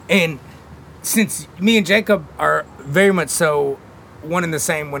 And since me and Jacob are very much so one and the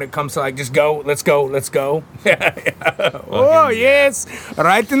same when it comes to like, just go, let's go. Oh, yes.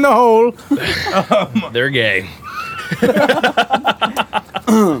 Right in the hole. They're gay.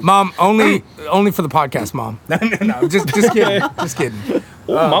 Mom, only for the podcast, Mom. No, just kidding. Just kidding.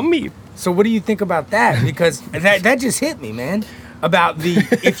 Oh, mommy. So what do you think about that? Because that just hit me, man. About the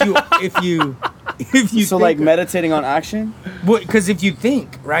if you so like meditating on action. Because if you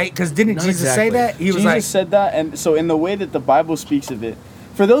think, right? Because didn't Jesus say that? He was Jesus like, said that, and so in the way that the Bible speaks of it,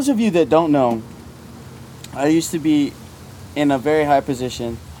 for those of you that don't know, I used to be in a very high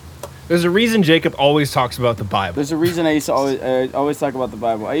position. There's a reason Jacob always talks about the Bible. There's a reason I used to always talk about the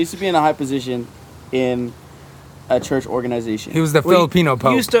Bible. I used to be in a high position in a church organization. He was the Filipino You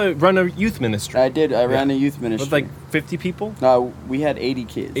Pope. used to run a youth ministry. I did. I ran a youth ministry. With like 50 people? No, we had 80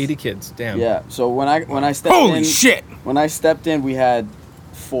 kids. 80 kids. Damn. Yeah. So when I stepped in, Holy shit! when I stepped in, we had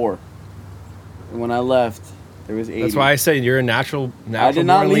 4, and when I left, there was 80. That's why I say you're a natural I did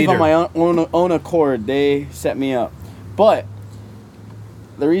not born leave leader. on my own accord. They set me up. But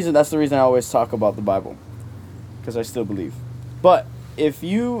that's the reason I always talk about the Bible, because I still believe. But if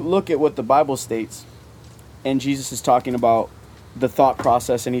you look at what the Bible states, and Jesus is talking about the thought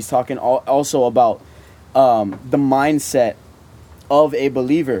process, and he's talking also about the mindset of a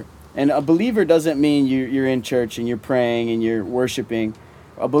believer. And a believer doesn't mean you're in church and you're praying and you're worshiping.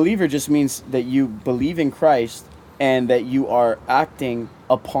 A believer just means that you believe in Christ and that you are acting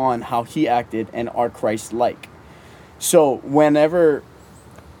upon how he acted and are Christ-like. So whenever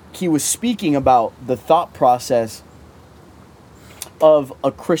he was speaking about the thought process of a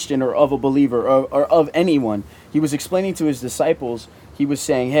Christian or of a believer or of anyone, he was explaining to his disciples, he was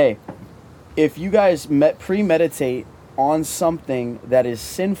saying, hey, if you guys premeditate on something that is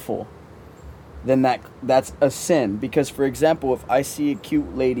sinful, then that's a sin. Because, for example, if I see a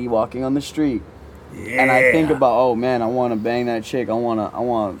cute lady walking on the street, and I think about, oh man, I want to bang that chick, I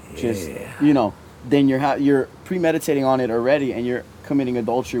want to just, then you're premeditating on it already, and you're committing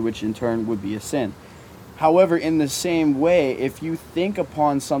adultery, which in turn would be a sin. However, in the same way, if you think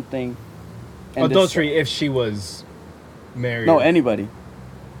upon something, and Adultery if she was married. no, anybody.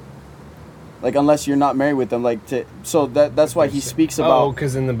 Like, unless you're not married with them, that's why he speaks about. Oh,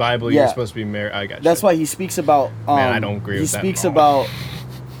 because in the Bible Yeah. you're supposed to be married. I got you. That's why he speaks about. Man, I don't agree with that He speaks at all. about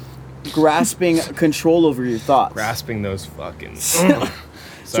grasping control over your thoughts. grasping those fucking.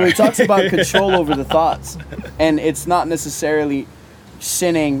 So he talks about control over the thoughts, and it's not necessarily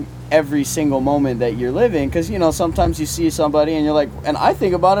sinning every single moment that you're living, because sometimes you see somebody and you're like, and I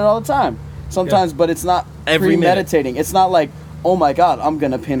think about it all the time. Sometimes, but it's not Every minute. premeditating. It's not like, oh my God, I'm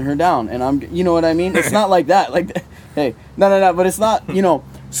gonna pin her down, and you know what I mean? It's not like that. Like, hey, no, but it's not,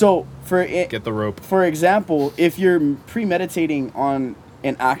 So Get the rope. for example, if you're premeditating on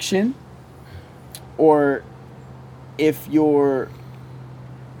an action, or if you're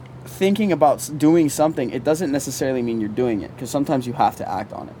thinking about doing something, it doesn't necessarily mean you're doing it, because sometimes you have to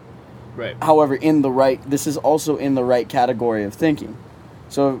act on it. Right. However, this is also in the right category of thinking.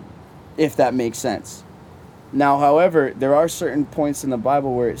 So, if that makes sense. Now, however, there are certain points in the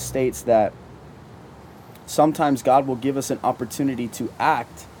Bible where it states that sometimes God will give us an opportunity to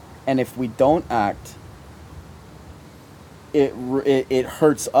act, and if we don't act, it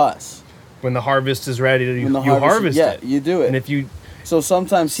hurts us. When the harvest is ready, you When the harvest yeah, it. you do it. And if you, So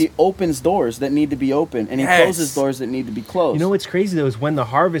sometimes he opens doors that need to be open, and he Yes. closes doors that need to be closed. you know what's crazy though is when the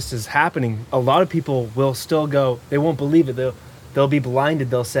harvest is happening, a lot of people will still go. They won't believe it. They'll be blinded.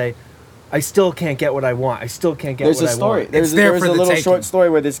 They'll say, "I still can't get what I want. I still can't get There's what a I story. want. There there was for a the little taking. short story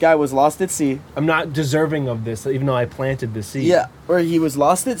where this guy was lost at sea. I'm not deserving of this, even though I planted the seed." Yeah, where he was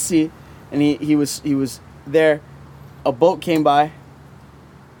lost at sea, and he was there. A boat came by,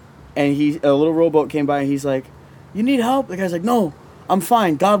 and a little rowboat came by, and he's like, "You need help?" The guy's like, "No, I'm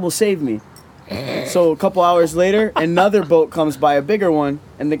fine. God will save me." So a couple hours later, another boat comes by, a bigger one,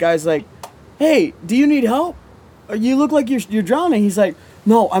 and the guy's like, "Hey, do you need help? You look like you're drowning." He's like,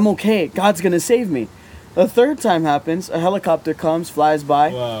 "No, I'm okay. God's gonna save me." The third time happens, a helicopter comes, flies by,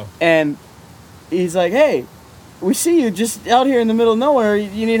 Wow. and he's like, "Hey, we see you just out here in the middle of nowhere.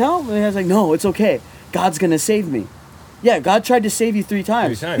 You need help?" And the guy's like, "No, it's okay. God's gonna save me." Yeah, God tried to save you 3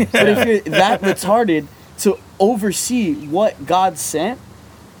 times. 3 times. But Yeah. if you're that retarded to oversee what God sent,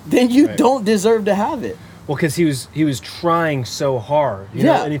 then you Right. don't deserve to have it. Well, because he was trying so hard. You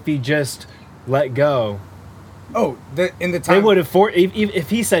Yeah. know? And if he just let go, Oh, in the they time. would have. If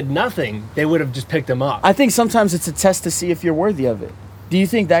he said nothing, they would have just picked him up. I think sometimes it's a test to see if you're worthy of it. Do you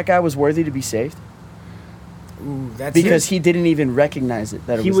think that guy was worthy to be saved? Ooh, that's Because it. he didn't even recognize it,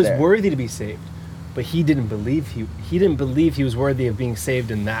 that it He was was there. worthy to be saved, but he didn't believe he didn't believe he was worthy of being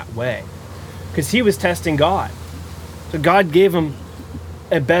saved in that way, because he was testing God. So God gave him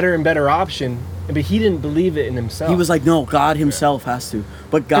a better and better option, but he didn't believe it in himself. He was like, no, God himself has to.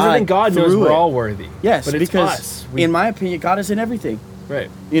 But because I think God knows through we're it. all worthy. Yes, but it's because us. in my opinion, God is in everything. Right.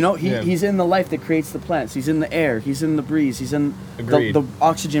 Yeah. He's in the life that creates the plants. He's in the air. He's in the breeze. He's in Agreed. the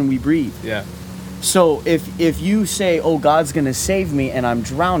oxygen we breathe. Yeah. So if you say, oh, God's going to save me and I'm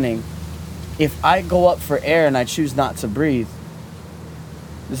drowning, if I go up for air and I choose not to breathe,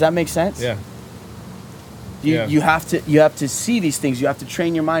 does that make sense? Yeah. You have to see these things. You have to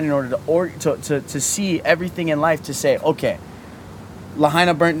train your mind in order to see everything in life, to say, okay,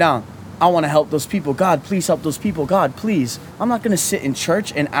 Lahaina burnt down. I want to help those people. God, please help those people. God, please. I'm not going to sit in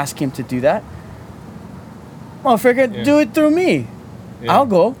church and ask him to do that. Motherfucker, do it through me. Yeah. I'll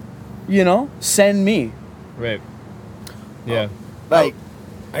go. Send me. Right. Yeah. Like,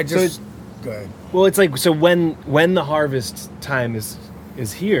 go ahead. Well, it's like, so when the harvest time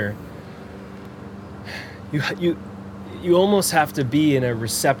is here, you almost have to be in a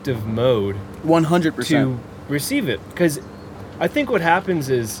receptive mode 100% to receive it. Because I think what happens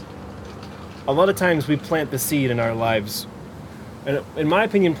is a lot of times we plant the seed in our lives. And in my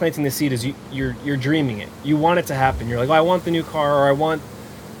opinion, planting the seed is you're dreaming it. You want it to happen. You're like, I want the new car, or I want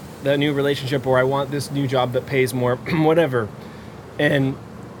that new relationship, or I want this new job that pays more, whatever. And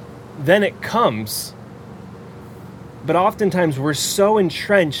then it comes. But oftentimes we're so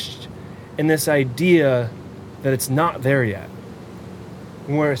entrenched in this idea that it's not there yet.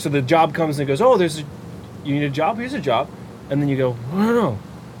 So the job comes and it goes, you need a job? Here's a job. And then you go, no.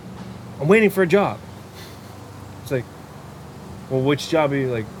 I'm waiting for a job. It's like, well, which job are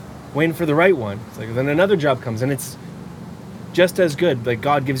you, like, waiting for the right one? It's like, then another job comes, and it's just as good. Like,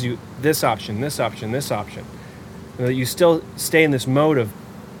 God gives you this option, this option, this option. And that you still stay in this mode of,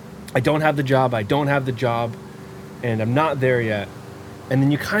 I don't have the job, and I'm not there yet. And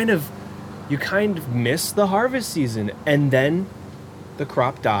then you kind of miss the harvest season, and then the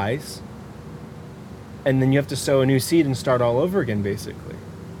crop dies, and then you have to sow a new seed and start all over again, basically.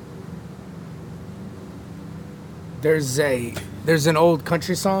 There's an old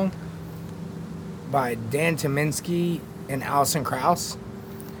country song by Dan Tyminski and Alison Krauss,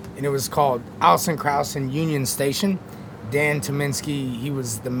 and it was called Alison Krauss and Union Station. Dan Tyminski, he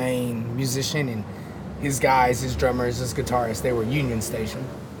was the main musician, and his guys, his drummers, his guitarists, they were Union Station.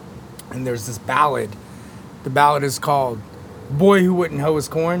 And there's this ballad. The ballad is called Boy Who Wouldn't Hoe His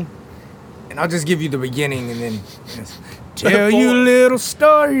Corn. And I'll just give you the beginning and then tell you a little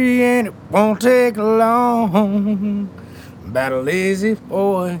story and it won't take long about a lazy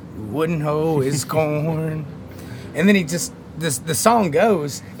boy who wouldn't hoe his corn. And then the song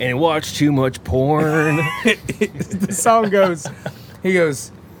goes. And he watched too much porn. The song goes, he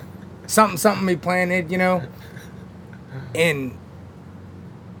goes, something he planted, and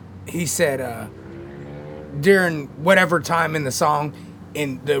he said, during whatever time in the song,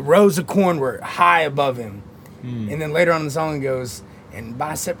 and the rows of corn were high above him. And then later on in the song it goes, and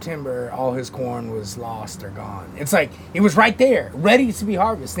by September, all his corn was lost or gone. It's like, it was right there, ready to be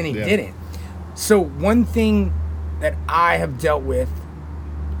harvested, and he didn't. So one thing that I have dealt with,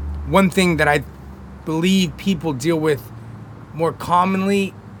 one thing that I believe people deal with more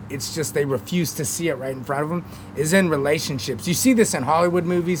commonly, it's just they refuse to see it right in front of them, is in relationships. You see this in Hollywood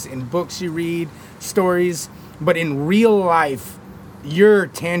movies, in books you read, stories, but in real life, your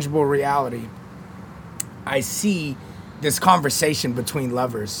tangible reality, I see this conversation between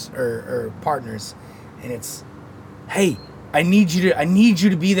lovers or partners, and it's, hey, I need you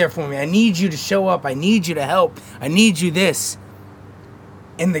to be there for me. I need you to show up. I need you to help. I need you this.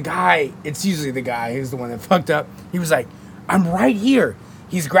 And the guy, it's usually the guy who's the one that fucked up. He was like, I'm right here.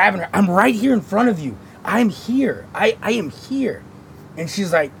 He's grabbing her. I'm right here in front of you. I'm here. I am here. And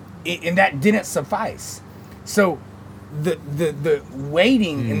she's like, and that didn't suffice. So the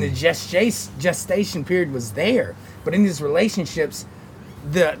waiting and the gestation period was there. But in these relationships,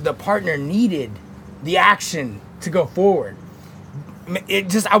 the partner needed the action to go forward.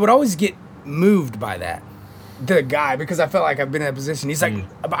 I would always get moved by that. The guy, because I felt like I've been in that position. He's like,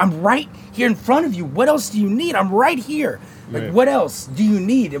 I'm right here in front of you. What else do you need? I'm right here. Like, what else do you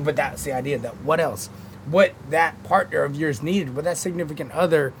need? But that's the idea, that what else? What that partner of yours needed, what that significant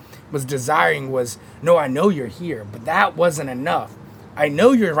other was desiring was, no, I know you're here, but that wasn't enough. I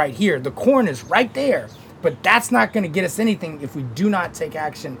know you're right here. The corn is right there, but that's not going to get us anything if we do not take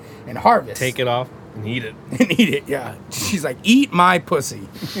action and harvest. Take it off and eat it. And eat it, yeah. She's like, eat my pussy.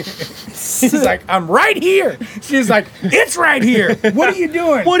 She's like, I'm right here. She's like, it's right here. What are you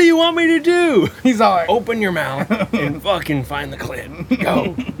doing? What do you want me to do? He's all like, open your mouth and fucking find the clit.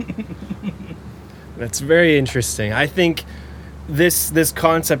 Go. That's very interesting. I think this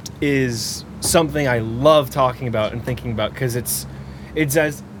concept is something I love talking about and thinking about, because it's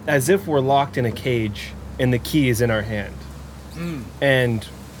as if we're locked in a cage and the key is in our hand. And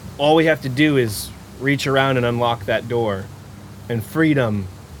all we have to do is reach around and unlock that door, and freedom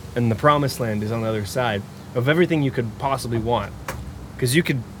and the promised land is on the other side of everything you could possibly want. Because you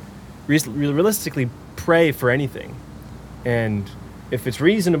could realistically pray for anything, and if it's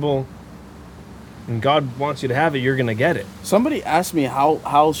reasonable and God wants you to have it, you're gonna get it. Somebody asked me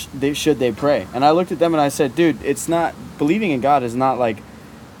how should they pray, and I looked at them and I said, dude, it's not, believing in God is not like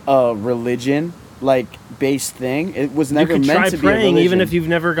a religion like based thing. It was You never could meant try to praying be a even religion. if you've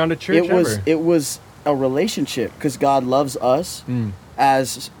never gone to church ever. It was a relationship because God loves us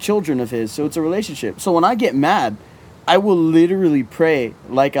as children of His. So it's a relationship. So when I get mad, I will literally pray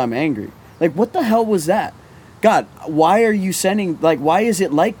like I'm angry. Like, what the hell was that? God, why are you sending, like, why is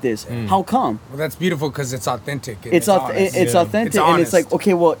it like this? How come? Well, that's beautiful because it's authentic. And It's honest. it's Yeah. authentic, It's and it's like, honest.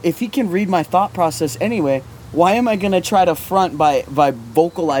 okay, well, if He can read my thought process anyway, why am I gonna try to front by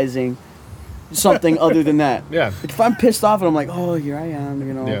vocalizing something other than that? Yeah. If I'm pissed off and I'm like, oh, here I am,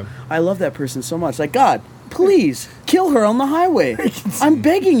 you know, Yeah. I love that person so much. Like, God, please kill her on the highway. I'm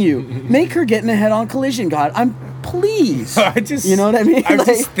begging you, make her get in a head-on collision. God, please. I just, You know what I mean? I'm Like-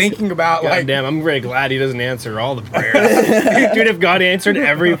 just thinking about God like, damn, I'm very glad he doesn't answer all the prayers. Dude, if God answered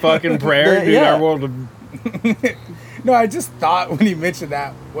every fucking prayer, dude, Yeah. our world would... no, I just thought when he mentioned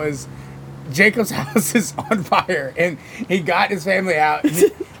that was Jacob's house is on fire and he got his family out.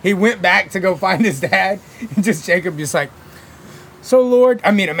 He went back to go find his dad and Jacob just like, so Lord,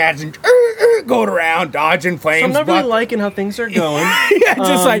 I mean, imagine going around dodging So flames. I'm not really buck- liking how things are going. yeah,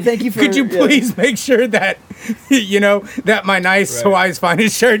 just like, thank you for- could you yeah. please make sure that, you know, that my nice Right. Hawaii's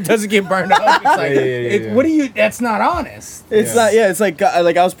finest shirt doesn't get burned up? It's like, Yeah. what do you, that's not honest. It's Yeah. not. Yeah, it's like God,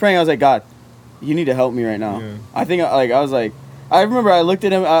 like I was praying. I was like, God, you need to help me right now. Yeah. I think like I was like, I remember I looked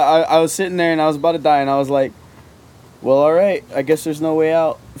at him. I was sitting there and I was about to die, and I was like, well, all right. I guess there's no way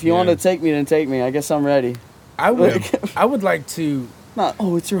out. If you Yeah. want to take me, then take me. I guess I'm ready. I would like to, Not.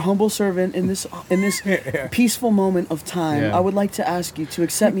 Oh, it's your humble servant in this peaceful moment of time. Yeah. I would like to ask you to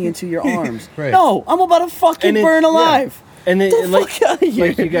accept me into your arms. Right. No, I'm about to fucking And it- burn yeah. alive. And then, Get the like, fuck outta here.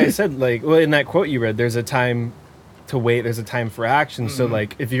 like you guys said, like, well, in that quote you read, there's a time to wait, there's a time for action. So,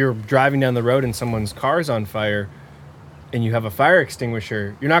 like, if you're driving down the road and someone's car's on fire and you have a fire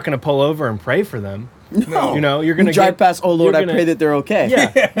extinguisher, you're not going to pull over and pray for them. no. You know, you're going to drive past. Oh Lord, you're I gonna- pray that they're okay.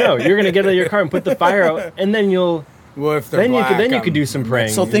 Yeah, no, you're going to get out of your car and put the fire out, and then you'll, Well, if they're then black, you could do some praying.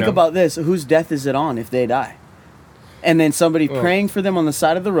 So you think know? about this: whose death is it on if they die? And then somebody Well- praying for them on the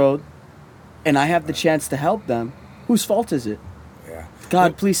side of the road, and I have the chance to help them. Whose fault is it? Yeah.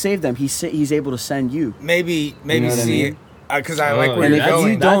 God, please save them. He's able to send you. Maybe know what I see mean? it because I like Oh, where And you're if you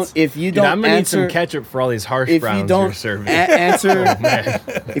going. don't, if you Dude, don't I'm gonna need some answer, ketchup for all these harsh if browns you don't you're serving. answer, Oh, man.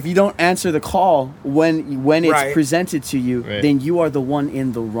 if you don't answer the call when it's Right. presented to you, Right. then you are the one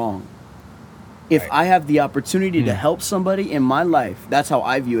in the wrong. If Right. I have the opportunity to help somebody in my life, that's how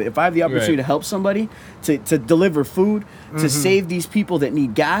I view it. If I have the opportunity Right. to help somebody, to deliver food, to save these people that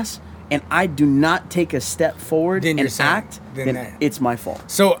need gas, and I do not take a step forward Then you're and saying- act, then then that- it's my fault.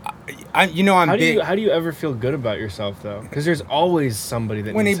 So, I'm How do big. you ever feel good about yourself though? Because there's always somebody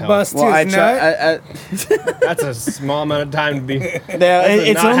that When he needs help. busts Well, I his try. nut. That's a small amount of time to be. Yeah, a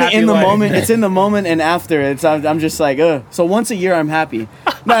it's not only happy in the life. moment. It's in the moment and after. I'm just like, ugh. So once a year, I'm happy.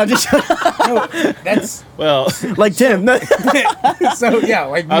 No, I'm just No, that's Well, like Tim. so yeah,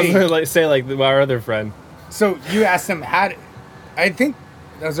 like I was me. gonna say like our other friend. So you asked him I think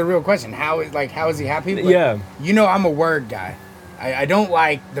that was a real question. How is he happy? But Yeah. You know, I'm a word guy. I don't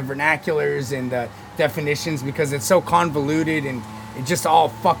like the vernaculars and the definitions because it's so convoluted and it just all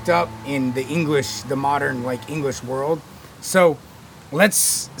fucked up in the modern like English world. So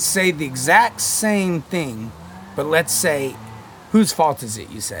let's say the exact same thing, but let's say whose fault is it?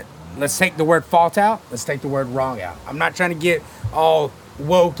 You said. Let's take the word fault out. Let's take the word wrong out. I'm not trying to get all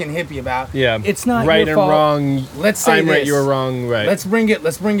woke and hippie about. Yeah. It's not right your and fault. wrong. Let's say I'm right, this. you're wrong. Right. Let's bring it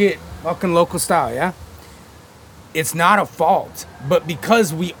fucking local style, yeah? It's not a fault, but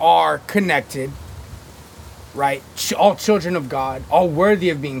because we are connected, right? All children of God, all worthy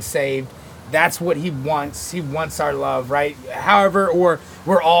of being saved. That's what he wants. He wants our love, right? However, or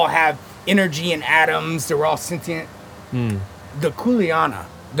we're all have energy and atoms. We're all sentient. The kuleana,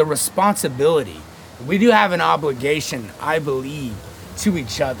 the responsibility. We do have an obligation, I believe, to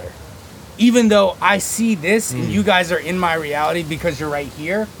each other. Even though I see this and you guys are in my reality because you're right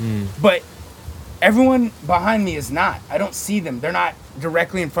here, but everyone behind me is not. I don't see them. They're not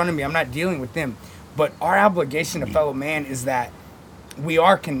directly in front of me. I'm not dealing with them. But our obligation to fellow man is that we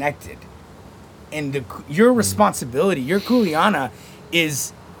are connected. And your responsibility, your kuleana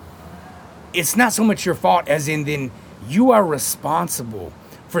is, it's not so much your fault as in then you are responsible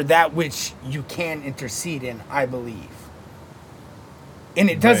for that which you can intercede in, I believe. And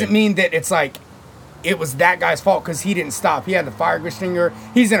it doesn't Right. mean that it's like it was that guy's fault because he didn't stop. He had the fire extinguisher.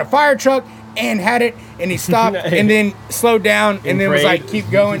 He's in a fire truck and had it, and he stopped and then slowed down and then was prayed. like, keep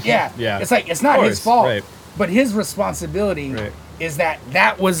going. Yeah. Yeah. It's like, it's not Of his course, fault. right. But his responsibility Right. is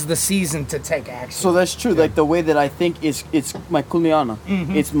that was the season to take action. So that's true. Like the way that I think it's my kuleana.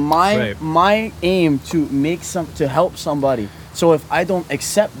 It's my Right. my aim to make to help somebody So if I don't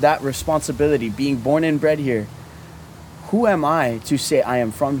accept that responsibility, being born and bred here, who am I to say I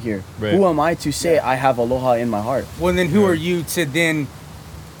am from here? Right. Who am I to say I have aloha in my heart? Well, then who are you to then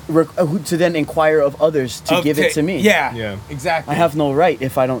To then inquire of others to give it to me? Yeah. Yeah. Exactly. I have no right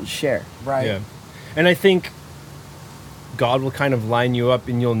if I don't share. right. Yeah. And I think God will kind of line you up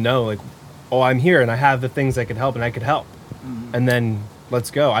and you'll know, like, oh, I'm here and I have the things I could help and I could help. Mm-hmm. And then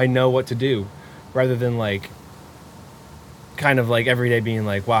let's go. I know what to do. Rather than like, kind of like every day being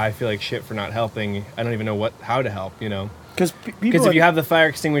like, wow, I feel like shit for not helping. I don't even know how to help, you know? Because Because if you have the fire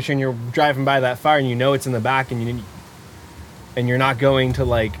extinguisher and you're driving by that fire and you know it's in the back and you're not going to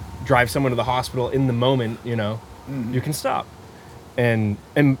like drive someone to the hospital in the moment, you know, Mm-hmm. you can stop. And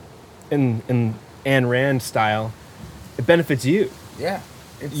in Ayn Rand style, it benefits you. Yeah.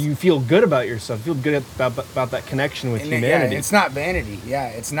 It's, You feel good about yourself. You feel good about that connection with and humanity. Yeah, it's not vanity. Yeah,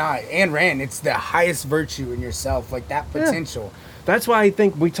 it's not. Ayn Rand, it's the highest virtue in yourself, like that potential. That's why I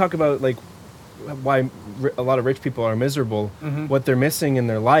think we talk about like why a lot of rich people are miserable. Mm-hmm. What they're missing in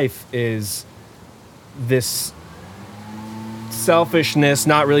their life is this selfishness,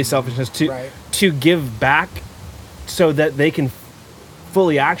 not really selfishness, Right. to give back so that they can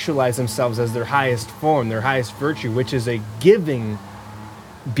fully actualize themselves as their highest form, their highest virtue, which is a giving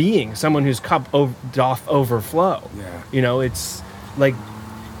being, someone whose cup doth overflow. Yeah. You know, it's like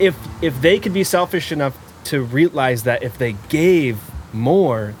if they could be selfish enough to realize that if they gave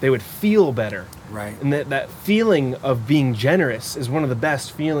more, they would feel better. Right. And that feeling of being generous is one of the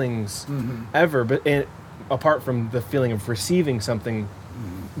best feelings ever, but apart from the feeling of receiving something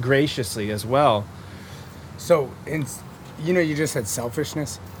graciously as well. So, you just said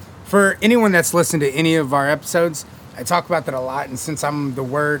selfishness. For anyone that's listened to any of our episodes, I talk about that a lot. And since I'm the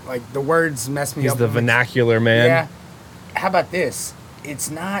words mess me He's up. the vernacular man. Yeah. How about this? It's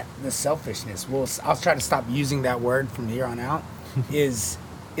not the selfishness. I'll try to stop using that word from here on out.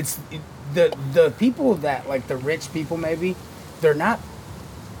 The people that, like the rich people maybe, they're not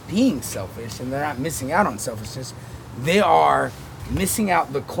being selfish and they're not missing out on selfishness. They are missing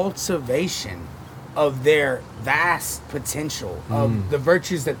out the cultivation of their vast potential, of the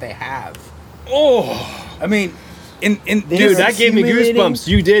virtues that they have. Oh, I mean, dude, that gave me goosebumps.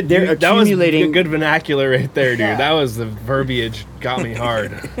 You did. They're That was accumulating- good vernacular right there, dude. Yeah. That was the verbiage got me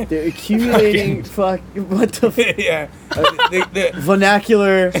hard. They're accumulating what the yeah.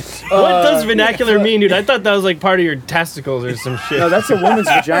 vernacular. What does vernacular mean, dude? I thought that was like part of your testicles or some shit. No, that's a woman's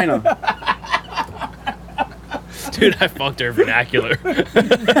vagina. Dude, I fucked her vernacular.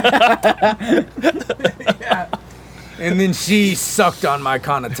 And then she sucked on my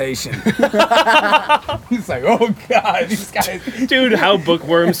connotation. He's like, oh God, these guys. Dude, how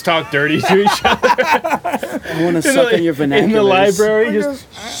bookworms talk dirty to each other. I want to suck on your vernaculars. In the library, just,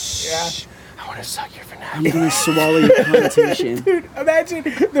 Yeah. I want to suck your vernacular. I'm gonna swallow your connotation. Dude, imagine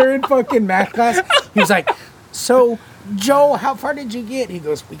they're in fucking math class. He was like, so, Joe, how far did you get? He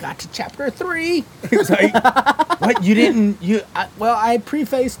goes, we got to chapter 3. He was like, what? You didn't, I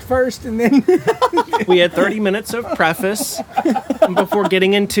prefaced first and then. We had 30 minutes of preface before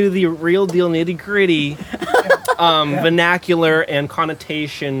getting into the real deal nitty gritty vernacular and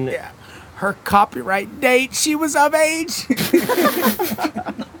connotation. Yeah. Her copyright date, she was of age.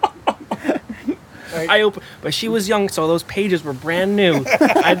 But she was young, so those pages were brand new.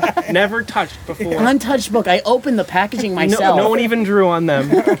 I'd never touched before. Untouched book. I opened the packaging myself. No one even drew on them.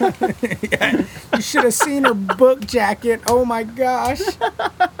 You should have seen her book jacket. Oh my gosh.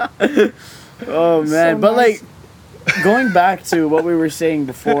 Oh man, So but nice. like going back to what we were saying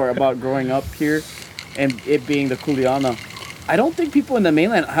before about growing up here and it being the Kuleana, I don't think people in the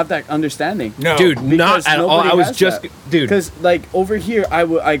mainland have that understanding. No. Dude, not Because at all. nobody I was has just, that. dude. Because like over here,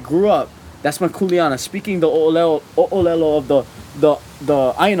 I grew up. That's my Kuleana, speaking the o'olelo of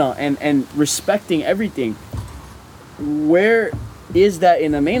the Aina and respecting everything. Where is that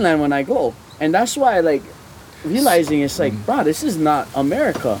in the mainland when I go? And that's why like realizing it's like, bro, this is not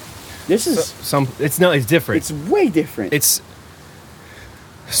America. This is It's different. it's way different. It's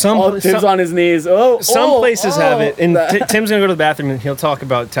Tim's on his knees. Some places have it, and that- Tim's gonna go to the bathroom and he'll talk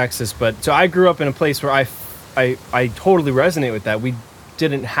about Texas. But so I grew up in a place where I totally resonate with that. We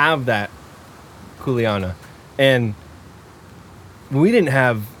didn't have that Kuleana, and we didn't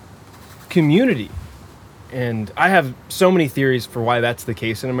have community. And I have so many theories for why that's the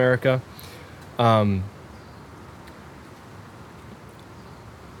case in America.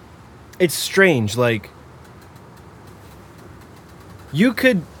 It's strange, like you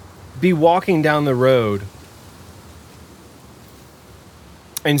could be walking down the road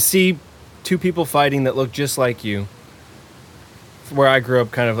and see two people fighting that look just like you. Where I grew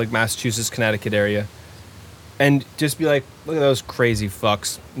up, kind of like Massachusetts, Connecticut area. and just be like, look at those crazy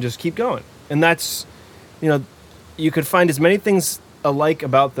fucks, and just keep going. And that's, you could find as many things alike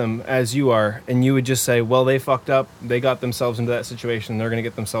about them as you are, and you would just say, well, they fucked up, they got themselves into that situation, they're going to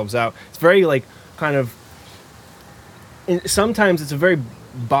get themselves out. It's very like kind of, sometimes it's a very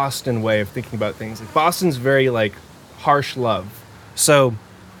Boston way of thinking about things. Like Boston's very like harsh love. So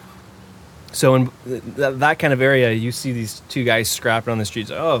in that kind of area, you see these two guys scrapping on the streets.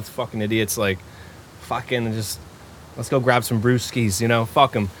 Oh, fucking idiots! Like, fucking just let's go grab some brewskis.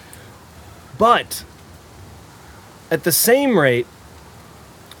 Fuck them. But at the same rate,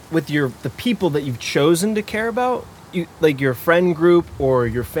 with the people that you've chosen to care about, like your friend group or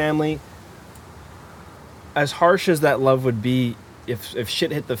your family, as harsh as that love would be, if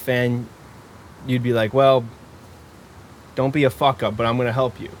shit hit the fan, you'd be like, well, don't be a fuck up, but I'm gonna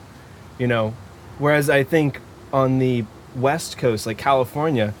help you. Whereas I think on the West Coast, like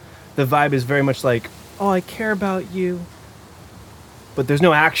California, the vibe is very much like, oh, I care about you, but there's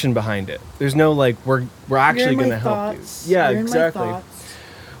no action behind it. There's no like, we're actually going to help you. Yeah, exactly.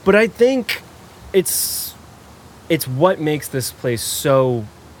 But I think it's what makes this place so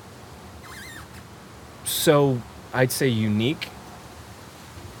I'd say unique.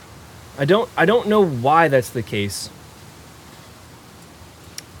 I don't know why that's the case.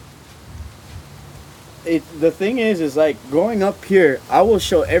 The thing is like growing up here, I will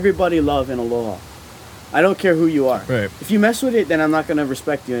show everybody love and aloha. I don't care who you are. Right. If you mess with it, then I'm not gonna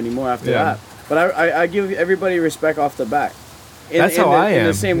respect you anymore after that. But I give everybody respect off the bat. That's how I am. In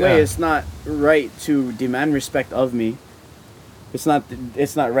the same way, it's not right to demand respect of me. It's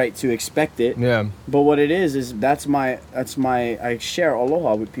not right to expect it. Yeah. But what it is that's my I share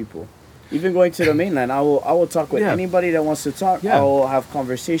aloha with people. Even going to the mainland, I will talk with anybody that wants to talk. Yeah. I will have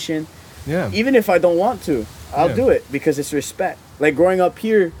conversation. Yeah. Even if I don't want to, I'll do it because it's respect. Like growing up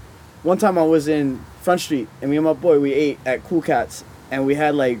here, one time I was in Front Street and me and my boy, we ate at Cool Cats and we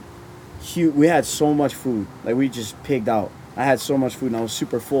had we had so much food. Like we just pigged out. I had so much food and I was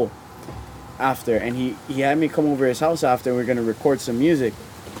super full after. And he had me come over his house after and we were going to record some music.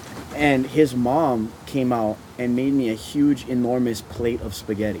 And his mom came out and made me a huge, enormous plate of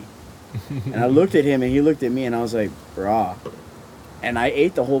spaghetti. And I looked at him and he looked at me and I was like, brah. And I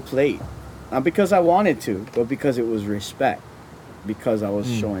ate the whole plate. Not because I wanted to, but because it was respect. Because I was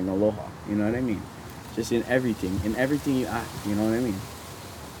showing aloha. You know what I mean? Just in everything you act. You know what I mean?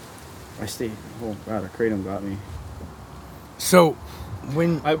 Oh God, the kratom got me. So,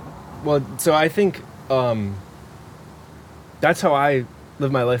 I think that's how I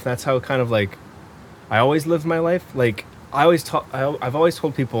live my life. That's how kind of like I always lived my life. Like I've always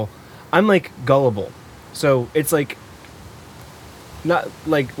told people I'm like gullible. So it's like not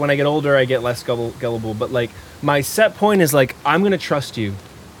like when I get older I get less gullible, but like my set point is like I'm going to trust you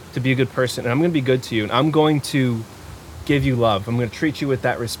to be a good person and I'm going to be good to you and I'm going to give you love. I'm going to treat you with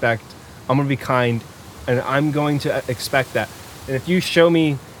that respect. I'm going to be kind and I'm going to expect that. And if you show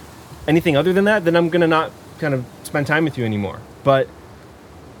me anything other than that, then I'm going to not kind of spend time with you anymore. But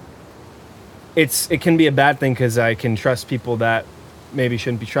it can be a bad thing because I can trust people that maybe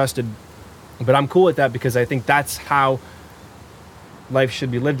shouldn't be trusted. But I'm cool with that because I think that's how life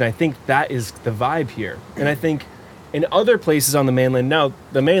should be lived. And I think that is the vibe here. And I think in other places on the mainland, now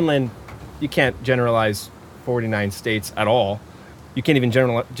the mainland, you can't generalize 49 states at all. You can't even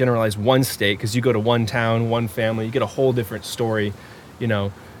generalize one state because you go to one town, one family, you get a whole different story,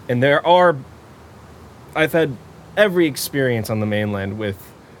 And I've had every experience on the mainland with,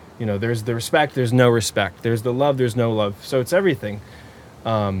 there's the respect, there's no respect. There's the love, there's no love. So it's everything.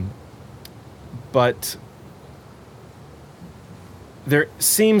 But there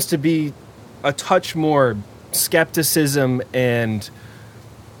seems to be a touch more skepticism and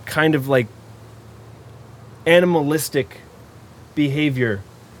kind of like animalistic behavior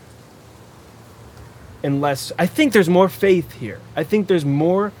unless I think there's more faith here. I think there's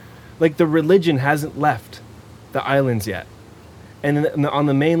more, like the religion hasn't left the islands yet. And on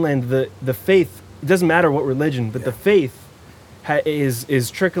the mainland, the faith, it doesn't matter what religion, but the faith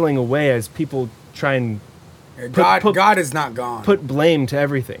is trickling away as people try and God is not gone. Put blame to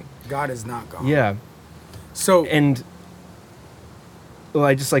everything. God is not gone. Yeah. So and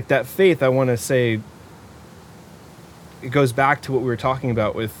I just like that faith. I want to say it goes back to what we were talking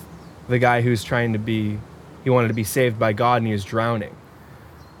about with the guy who's he wanted to be saved by God and he was drowning.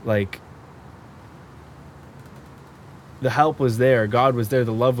 Like the help was there, God was there,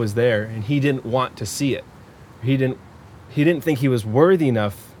 the love was there, and he didn't want to see it. He didn't think he was worthy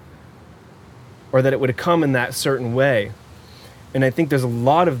enough or that it would have come in that certain way. And I think there's a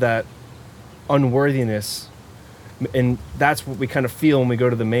lot of that unworthiness And that's what we kind of feel when we go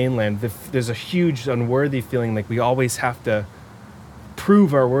to the mainland. There's a huge unworthy feeling, like we always have to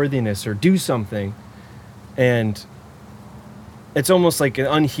prove our worthiness or do something. And it's almost like an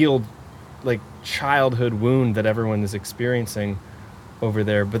unhealed, like, childhood wound that everyone is experiencing over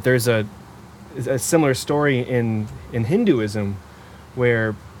there. But there's a similar story in Hinduism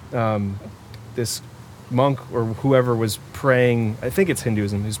where this monk or whoever was praying, I think it's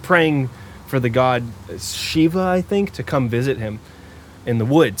Hinduism, who's praying for the god Shiva, I think, to come visit him in the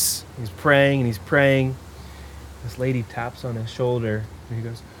woods. He's praying and he's praying. This lady taps on his shoulder and he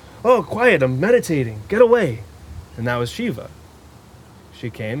goes, "Oh, quiet, I'm meditating, get away." And that was Shiva. She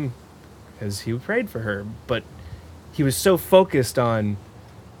came because he prayed for her, but he was so focused on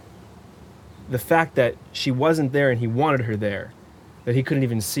the fact that she wasn't there and he wanted her there that he couldn't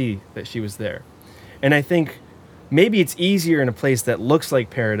even see that she was there. And I think maybe it's easier in a place that looks like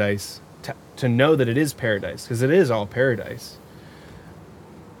paradise to know that it is paradise, because it is all paradise.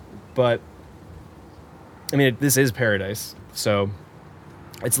 But I mean, this is paradise, so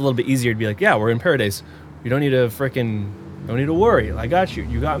it's a little bit easier to be like, yeah, we're in paradise. You don't need to worry. I got you.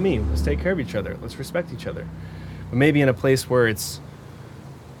 You got me. Let's take care of each other. Let's respect each other. But maybe in a place where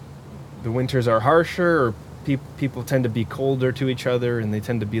the winters are harsher, or people tend to be colder to each other, and they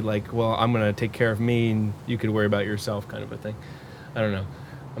tend to be like, well, I'm going to take care of me and you could worry about yourself, kind of a thing. I don't know.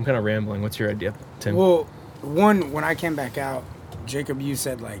 I'm kind of rambling. What's your idea, Tim? Well, when I came back out, Jacob, you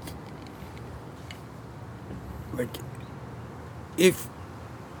said like if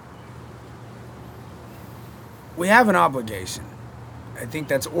we have an obligation, I think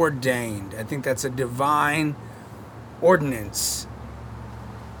that's ordained. I think that's a divine ordinance,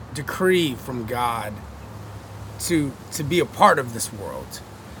 decree from God to be a part of this world,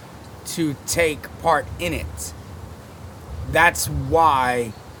 to take part in it. That's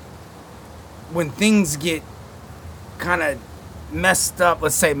why when things get kind of messed up,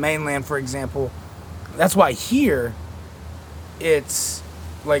 let's say mainland, for example, that's why here it's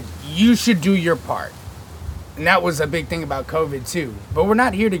like you should do your part. And that was a big thing about COVID too. But we're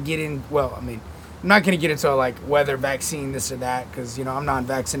not here to get in, well, I mean, I'm not going to get into like whether vaccine, this or that, because, you know, I'm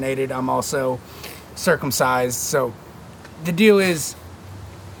non-vaccinated. I'm also circumcised. So the deal is,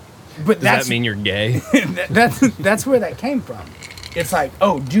 but does that mean you're gay? that's where that came from. It's like,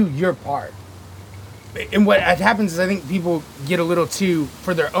 oh, do your part. And what happens is I think people get a little too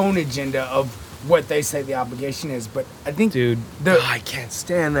for their own agenda of what they say the obligation is. But I think, dude, I can't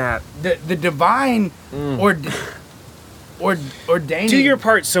stand that. The divine ordaining. Do your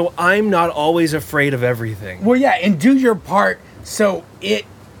part so I'm not always afraid of everything. Well, yeah, and do your part so it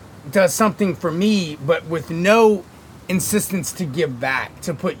does something for me, but with no insistence to give back,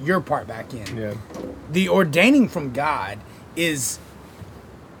 to put your part back in. Yeah. The ordaining from God is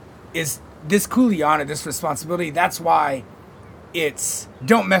this kuleana, this responsibility. That's why it's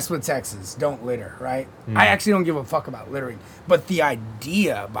don't mess with Texas, don't litter, right? I actually don't give a fuck about littering, but the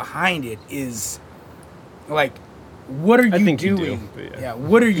idea behind it is like, what are you doing? You do, yeah,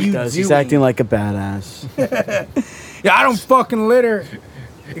 what are you doing? He's acting like a badass. Yeah, I don't fucking litter.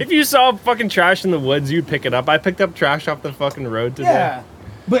 If you saw fucking trash in the woods, you'd pick it up. I picked up trash off the fucking road today. Yeah,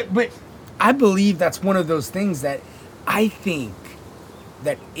 but I believe that's one of those things that I think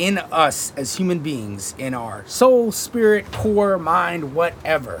that in us as human beings, in our soul, spirit, core, mind,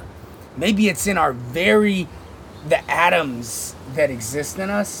 whatever, maybe it's in our the atoms that exist in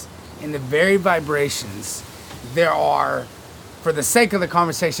us, in the very vibrations, there are, for the sake of the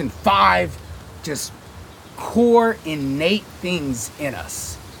conversation, 5 just core innate things in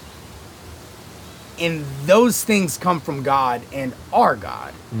us. And those things come from God and are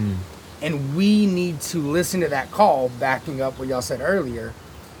God. And we need to listen to that call, backing up what y'all said earlier.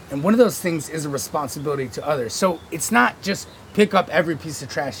 And one of those things is a responsibility to others. So it's not just pick up every piece of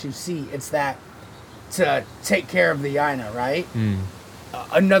trash you see. It's that to take care of the Aina, right?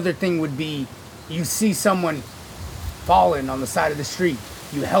 Another thing would be you see someone fallen on the side of the street.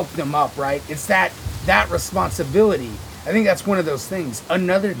 You help them up, right? It's that responsibility. I think that's one of those things.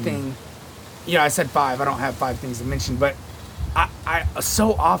 Another thing, you know, I said 5. I don't have 5 things to mention, but I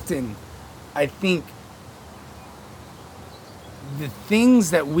so often I think the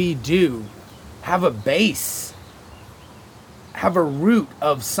things that we do have a base, have a root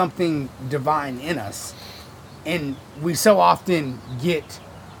of something divine in us. And we so often get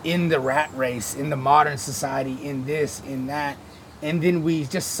in the rat race, in the modern society, in this, in that, and then we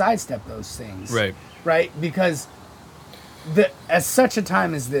just sidestep those things. Right. Right? Because as such a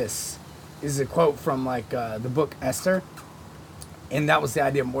time as this is a quote from like the book Esther. And that was the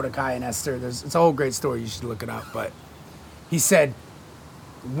idea of Mordecai and Esther. It's a whole great story. You should look it up. But he said,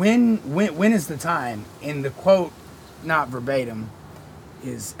 when is the time? And the quote not verbatim,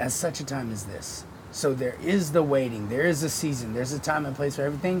 is at such a time as this. So there is the waiting, there is a season, there's a time and place for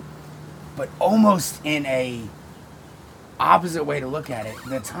everything, but almost in a opposite way to look at it,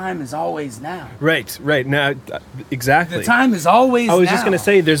 the time is always now. Right. Now, exactly. The time is always now. I was just going to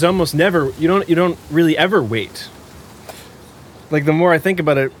say, there's almost never, you don't really ever wait. Like, the more I think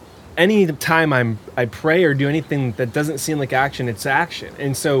about it, any time I pray or do anything that doesn't seem like action, it's action.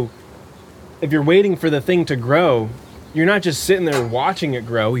 And so if you're waiting for the thing to grow, you're not just sitting there watching it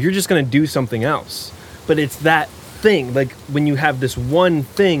grow, you're just going to do something else. But it's that thing, like when you have this one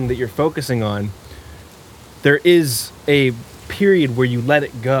thing that you're focusing on, there is a period where you let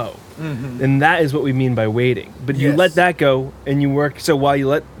it go. Mm-hmm. And that is what we mean by waiting. But you let that go and you work. So while you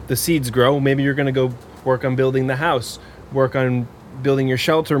let the seeds grow, maybe you're going to go work on building the house, work on building your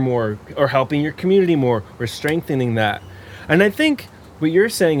shelter more, or helping your community more, or strengthening that. And I think what you're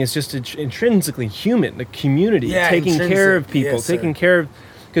saying is just intrinsically human, the community, taking care of people, taking care of,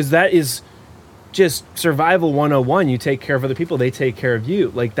 because that is just survival 101. You take care of other people, they take care of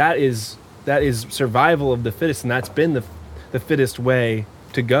you. Like that is survival of the fittest, and that's been the fittest way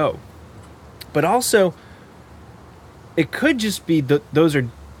to go. But also, it could just be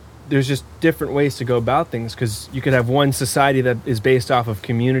there's just different ways to go about things, because you could have one society that is based off of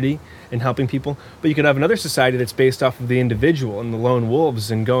community and helping people, but you could have another society that's based off of the individual and the lone wolves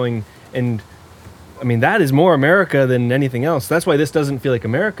and going, and I mean, that is more America than anything else. That's why this doesn't feel like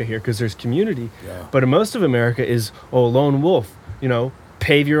America here, because there's community. Yeah. But most of America is, lone wolf,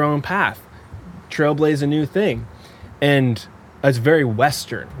 pave your own path, trailblaze a new thing. And it's very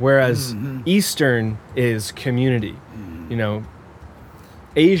Western, whereas Eastern is community.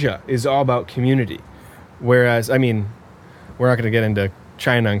 Asia is all about community. Whereas, I mean, we're not going to get into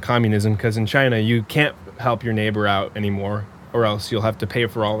China and communism, because in China, you can't help your neighbor out anymore, or else you'll have to pay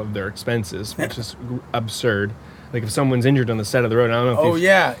for all of their expenses, which is absurd. Like if someone's injured on the side of the road, I don't know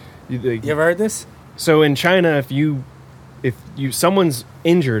if you ever heard this? So in China, if someone's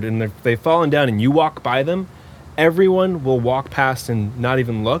injured and they've fallen down and you walk by them, everyone will walk past and not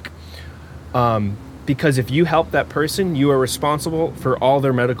even look. Because if you help that person, you are responsible for all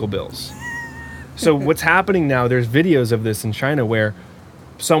their medical bills. So what's happening now, there's videos of this in China where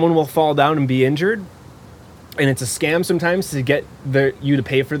someone will fall down and be injured, and it's a scam sometimes to get you to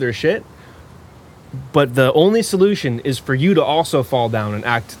pay for their shit. But the only solution is for you to also fall down and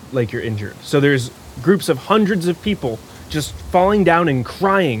act like you're injured. So there's groups of hundreds of people just falling down and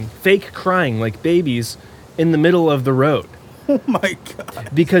crying, fake crying like babies in the middle of the road. Oh my God.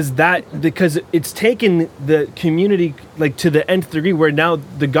 Because it's taken the community like to the nth degree, where now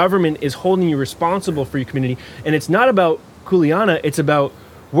the government is holding you responsible for your community. And it's not about Kuleana, it's about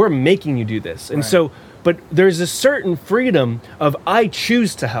we're making you do this. And so, but there's a certain freedom of I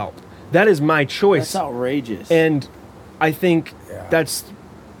choose to help. That is my choice. That's outrageous. And I think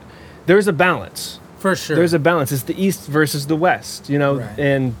there's a balance. For sure. There's a balance. It's the East versus the West,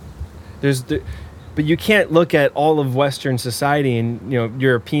 and but you can't look at all of Western society and,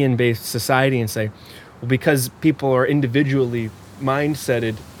 European-based society and say, well, because people are individually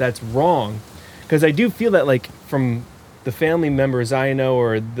mindseted, that's wrong. Because I do feel that, like, from the family members I know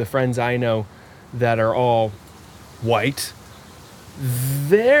or the friends I know that are all white,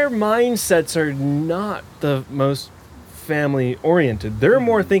 their mindsets are not the most family-oriented. They're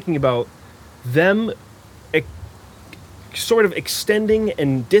more thinking about them sort of extending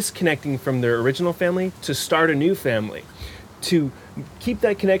and disconnecting from their original family to start a new family, to keep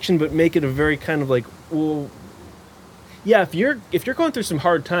that connection but make it a very kind of like, well, yeah, if you're going through some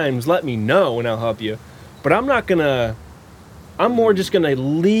hard times, let me know and I'll help you, but I'm more just gonna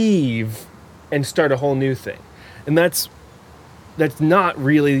leave and start a whole new thing. And that's not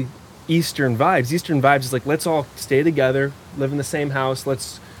really Eastern vibes. Eastern vibes is like, let's all stay together, live in the same house,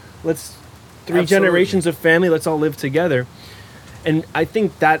 let's three generations of family, let's all live together. And I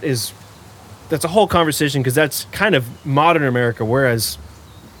think that's a whole conversation, because that's kind of modern America, whereas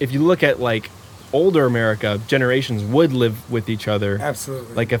if you look at like older America, generations would live with each other.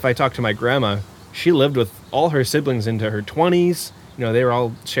 Absolutely. Like if I talk to my grandma, she lived with all her siblings into her 20s. They were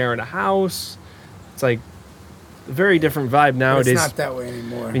all sharing a house. It's like a very different vibe nowadays. It's not that way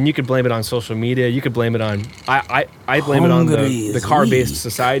anymore. I mean, you could blame it on social media. You could blame it on I blame it on the car-based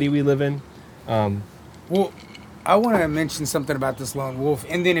society we live in. Well, I want to mention something about this lone wolf,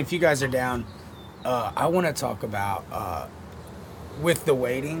 and then if you guys are down, I want to talk about with the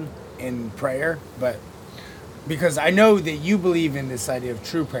waiting and prayer, but because I know that you believe in this idea of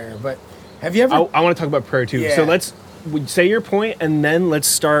true prayer, but have you ever... I want to talk about prayer too. Yeah. So let's say your point, and then let's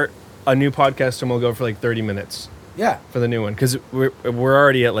start a new podcast, and we'll go for like 30 minutes. Yeah. for the new one because we're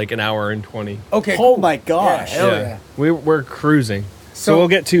already at like an hour and 20. Okay. Oh cool. my gosh. Yeah, hell yeah. We're cruising. So So- we'll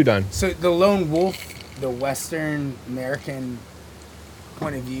get 2 done. So the lone wolf, the Western American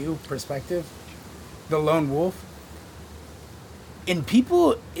point of view perspective, the lone wolf, and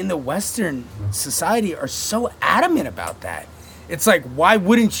people in the Western society are so adamant about that. It's like, why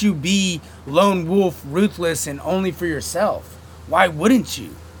wouldn't you be lone wolf, ruthless, and only for yourself? Why wouldn't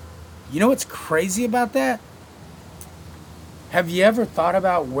you? You know what's crazy about that? Have you ever thought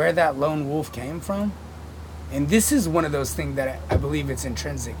about where that lone wolf came from? And this is one of those things that I believe it's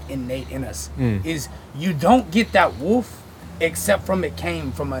intrinsic, innate in us, is you don't get that wolf except from it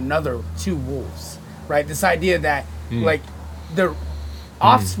came from another 2 wolves, right? This idea that like the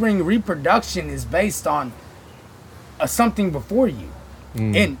offspring reproduction is based on something before you.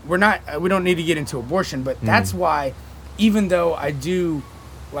 And we don't need to get into abortion, but that's why, even though I do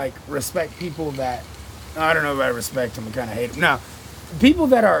like respect people that, I don't know if I respect them, I kind of hate them. Now, people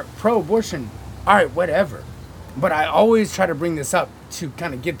that are pro-abortion, all right, whatever. But I always try to bring this up to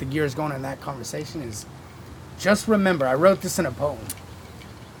kind of get the gears going in that conversation is just remember, I wrote this in a poem.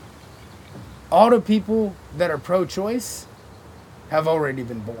 All the people that are pro-choice have already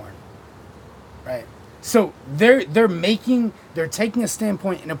been born, right? So they're taking a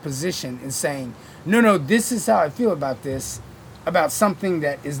standpoint in a position and saying, no, this is how I feel about this, about something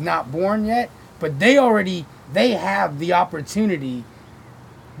that is not born yet, but they have the opportunity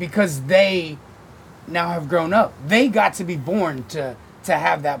because they now have grown up. They got to be born to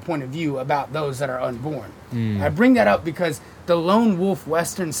have that point of view about those that are unborn. I bring that up because the lone wolf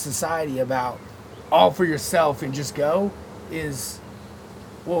Western society about all for yourself and just go is,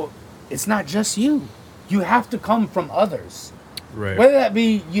 well, it's not just you. You have to come from others. Right. Whether that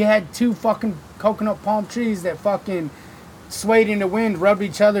be you had 2 fucking coconut palm trees that fucking swayed in the wind, rubbed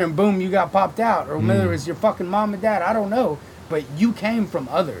each other, and boom, you got popped out. Or whether it was your fucking mom and dad, I don't know. But you came from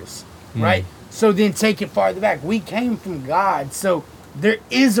others, right? So then take it farther back. We came from God. So there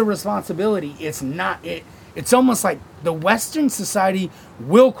is a responsibility. It's almost like the Western society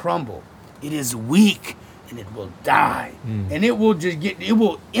will crumble. It is weak and it will die. And it will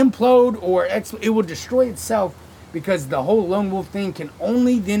implode or it will destroy itself because the whole lone wolf thing can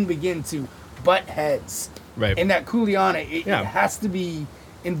only then begin to butt heads. Right. And that Kuleana, it has to be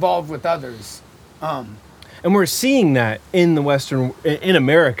involved with others. And we're seeing that in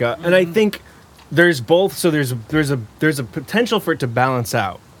America, and I think there's both. So there's a potential for it to balance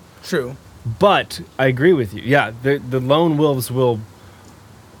out. True. But I agree with you. Yeah, the lone wolves will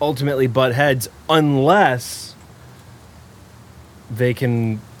ultimately butt heads unless they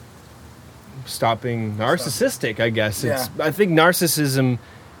can stop being narcissistic. I guess I think narcissism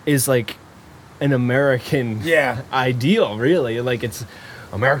is like an American ideal, really. Like it's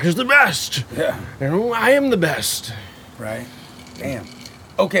America's the best. Yeah. And I am the best. Right. Damn.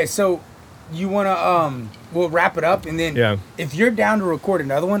 Okay, so you want to, we'll wrap it up, and then if you're down to record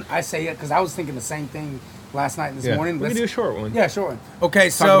another one, I say it, because I was thinking the same thing last night and this morning. We can do a short one. Yeah, short one. Okay,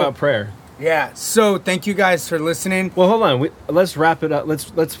 so. Talk about prayer. Yeah, so thank you guys for listening. Well, hold on. Let's wrap it up.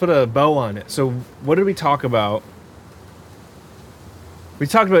 Let's put a bow on it. So what did we talk about? We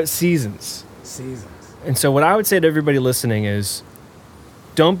talked about seasons. And so what I would say to everybody listening is,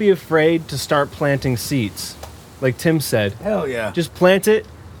 don't be afraid to start planting seeds. Like Tim said. Hell yeah. Just plant it,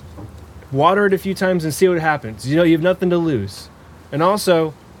 water it a few times, and see what happens. You know, you have nothing to lose. And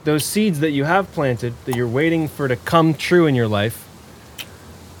also, those seeds that you have planted, that you're waiting for to come true in your life,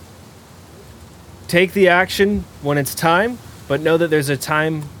 take the action when it's time, but know that there's a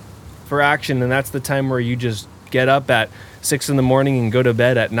time for action, and that's the time where you just get up at 6 a.m. and go to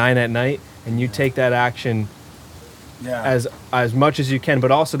bed at 9 p.m, and you take that action as much as you can.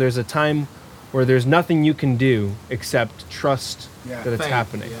 But also, there's a time where there's nothing you can do except trust that it's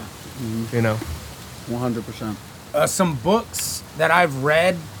happening. You know? 100%. Some books that I've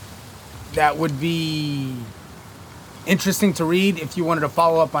read that would be interesting to read if you wanted to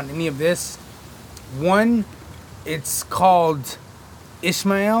follow up on any of this. One, it's called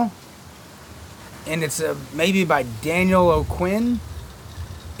Ishmael, and it's maybe by Daniel O'Quinn.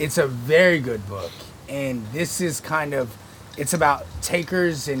 It's a very good book, and this is it's about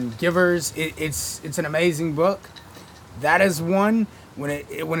takers and givers. It's an amazing book. That is one. When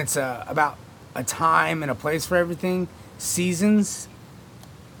it's about a time and a place for everything, seasons,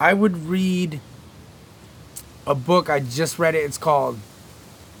 I would read a book. I just read it. It's called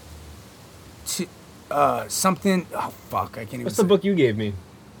something. Oh fuck! I can't even. What's the book you gave me?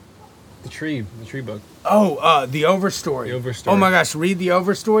 The tree book. Oh, The Overstory. The Overstory. Oh my gosh, read The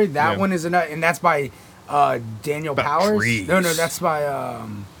Overstory. That one is and that's by Daniel about Powers. trees. No, that's by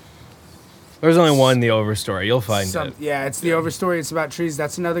There's only one, The Overstory. You'll find it. Yeah, it's The Overstory. It's about trees.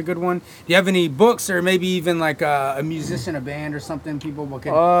 That's another good one. Do you have any books or maybe even like a musician, a band or something people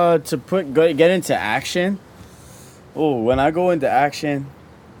can... Get into action. Oh, when I go into action,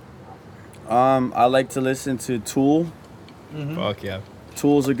 I like to listen to Tool. Mm-hmm. Fuck yeah.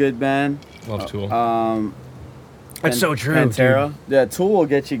 Tool's a good band. Love Tool. That's so true, Pantera. dude. Yeah, Tool will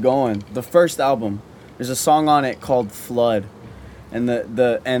get you going. The first album, there's a song on it called Flood. And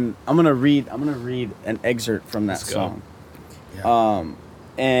and I'm gonna read an excerpt from that song. Yeah.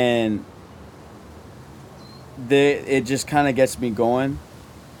 And it just kind of gets me going.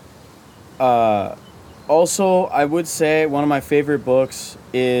 Also, I would say one of my favorite books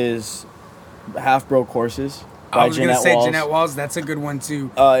is Half Broke Horses by I was gonna say Walls. Jeanette Walls. That's a good one too.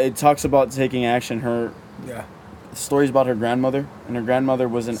 It talks about taking action. Her Yeah. stories about her grandmother, and her grandmother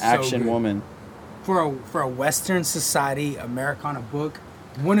was an So action good. woman. For a Western society Americana book,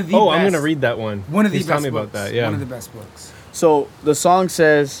 one of the Oh, best, I'm gonna read that one. one of the Please best tell me books. about that. Yeah. One of the best books. So the song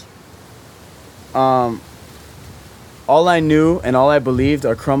says, all I knew and all I believed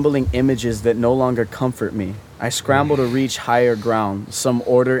are crumbling images that no longer comfort me. I scramble to reach higher ground, some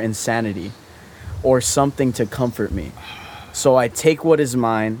order and sanity, or something to comfort me. So I take what is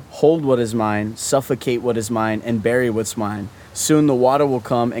mine, hold what is mine, suffocate what is mine, and bury what's mine. Soon the water will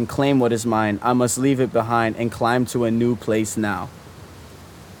come and claim what is mine. I must leave it behind and climb to a new place now.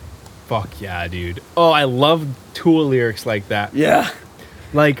 Fuck yeah, dude. Oh, I love Tool lyrics like that. Yeah.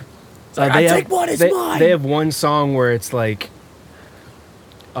 Like, I take what is mine. They have one song where it's like,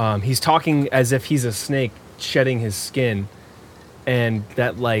 he's talking as if he's a snake shedding his skin, and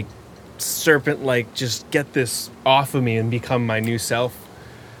that like serpent, like, just get this off of me and become my new self.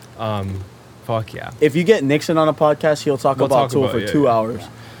 Fuck yeah. If you get Nixon on a podcast, he'll talk about Tool for 2 hours.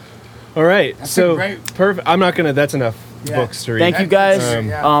 All right, That's so a great- perfect. I'm not gonna. That's enough Yeah. books to read. Thank you guys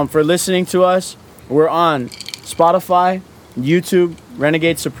Yeah. for listening to us. We're on Spotify, YouTube,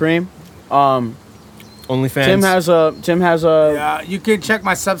 Renegade Supreme. OnlyFans. Tim has a Yeah, you can check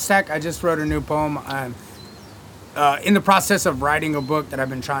my Substack. I just wrote a new poem. I'm in the process of writing a book that I've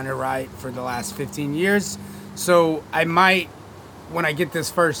been trying to write for the last 15 years. So I might, when I get this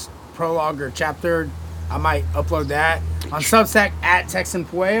first prologue or chapter, I might upload that on Substack at Texan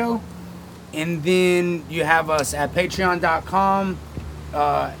Puello. And then you have us at patreon.com,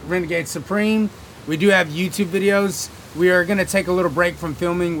 Renegade Supreme. We do have YouTube videos. We are going to take a little break from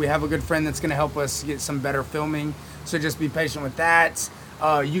filming. We have a good friend that's going to help us get some better filming. So just be patient with that.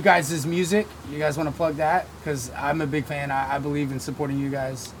 You guys' music, you guys want to plug that? Because I'm a big fan. I believe in supporting you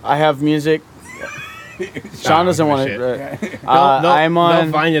guys. I have music. Sean doesn't want shit. to. I'm on.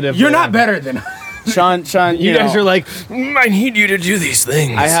 They'll find it if You're they not want. better than Sean, You guys are like, I need you to do these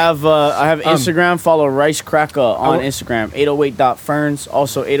things. I have Instagram. Follow Rice Cracker on Instagram. 808.ferns.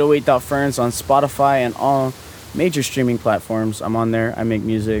 Also 808.ferns on Spotify and all major streaming platforms. I'm on there. I make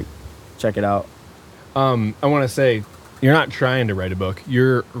music. Check it out. I want to say, you're not trying to write a book.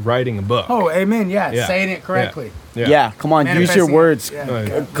 You're writing a book. Oh, amen. Yeah, Yeah. saying it correctly. Yeah, come on, use your Manifesting it. words. Yeah.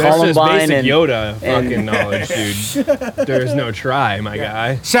 That's just Columbine basic and Yoda fucking knowledge, dude. There's no try, my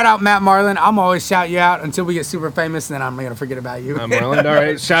guy. Shout out Matt Marlin. I'm always shout you out until we get super famous, and then I'm going to forget about you. Marland. All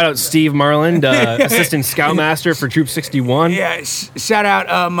right. Shout out Steve Marland, assistant scoutmaster for Troop 61. Yeah, shout out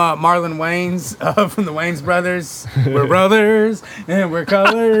Marlon Waynes from the Waynes Brothers. We're brothers, and we're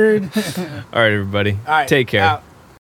colored. All right, everybody. All right, Take care. out.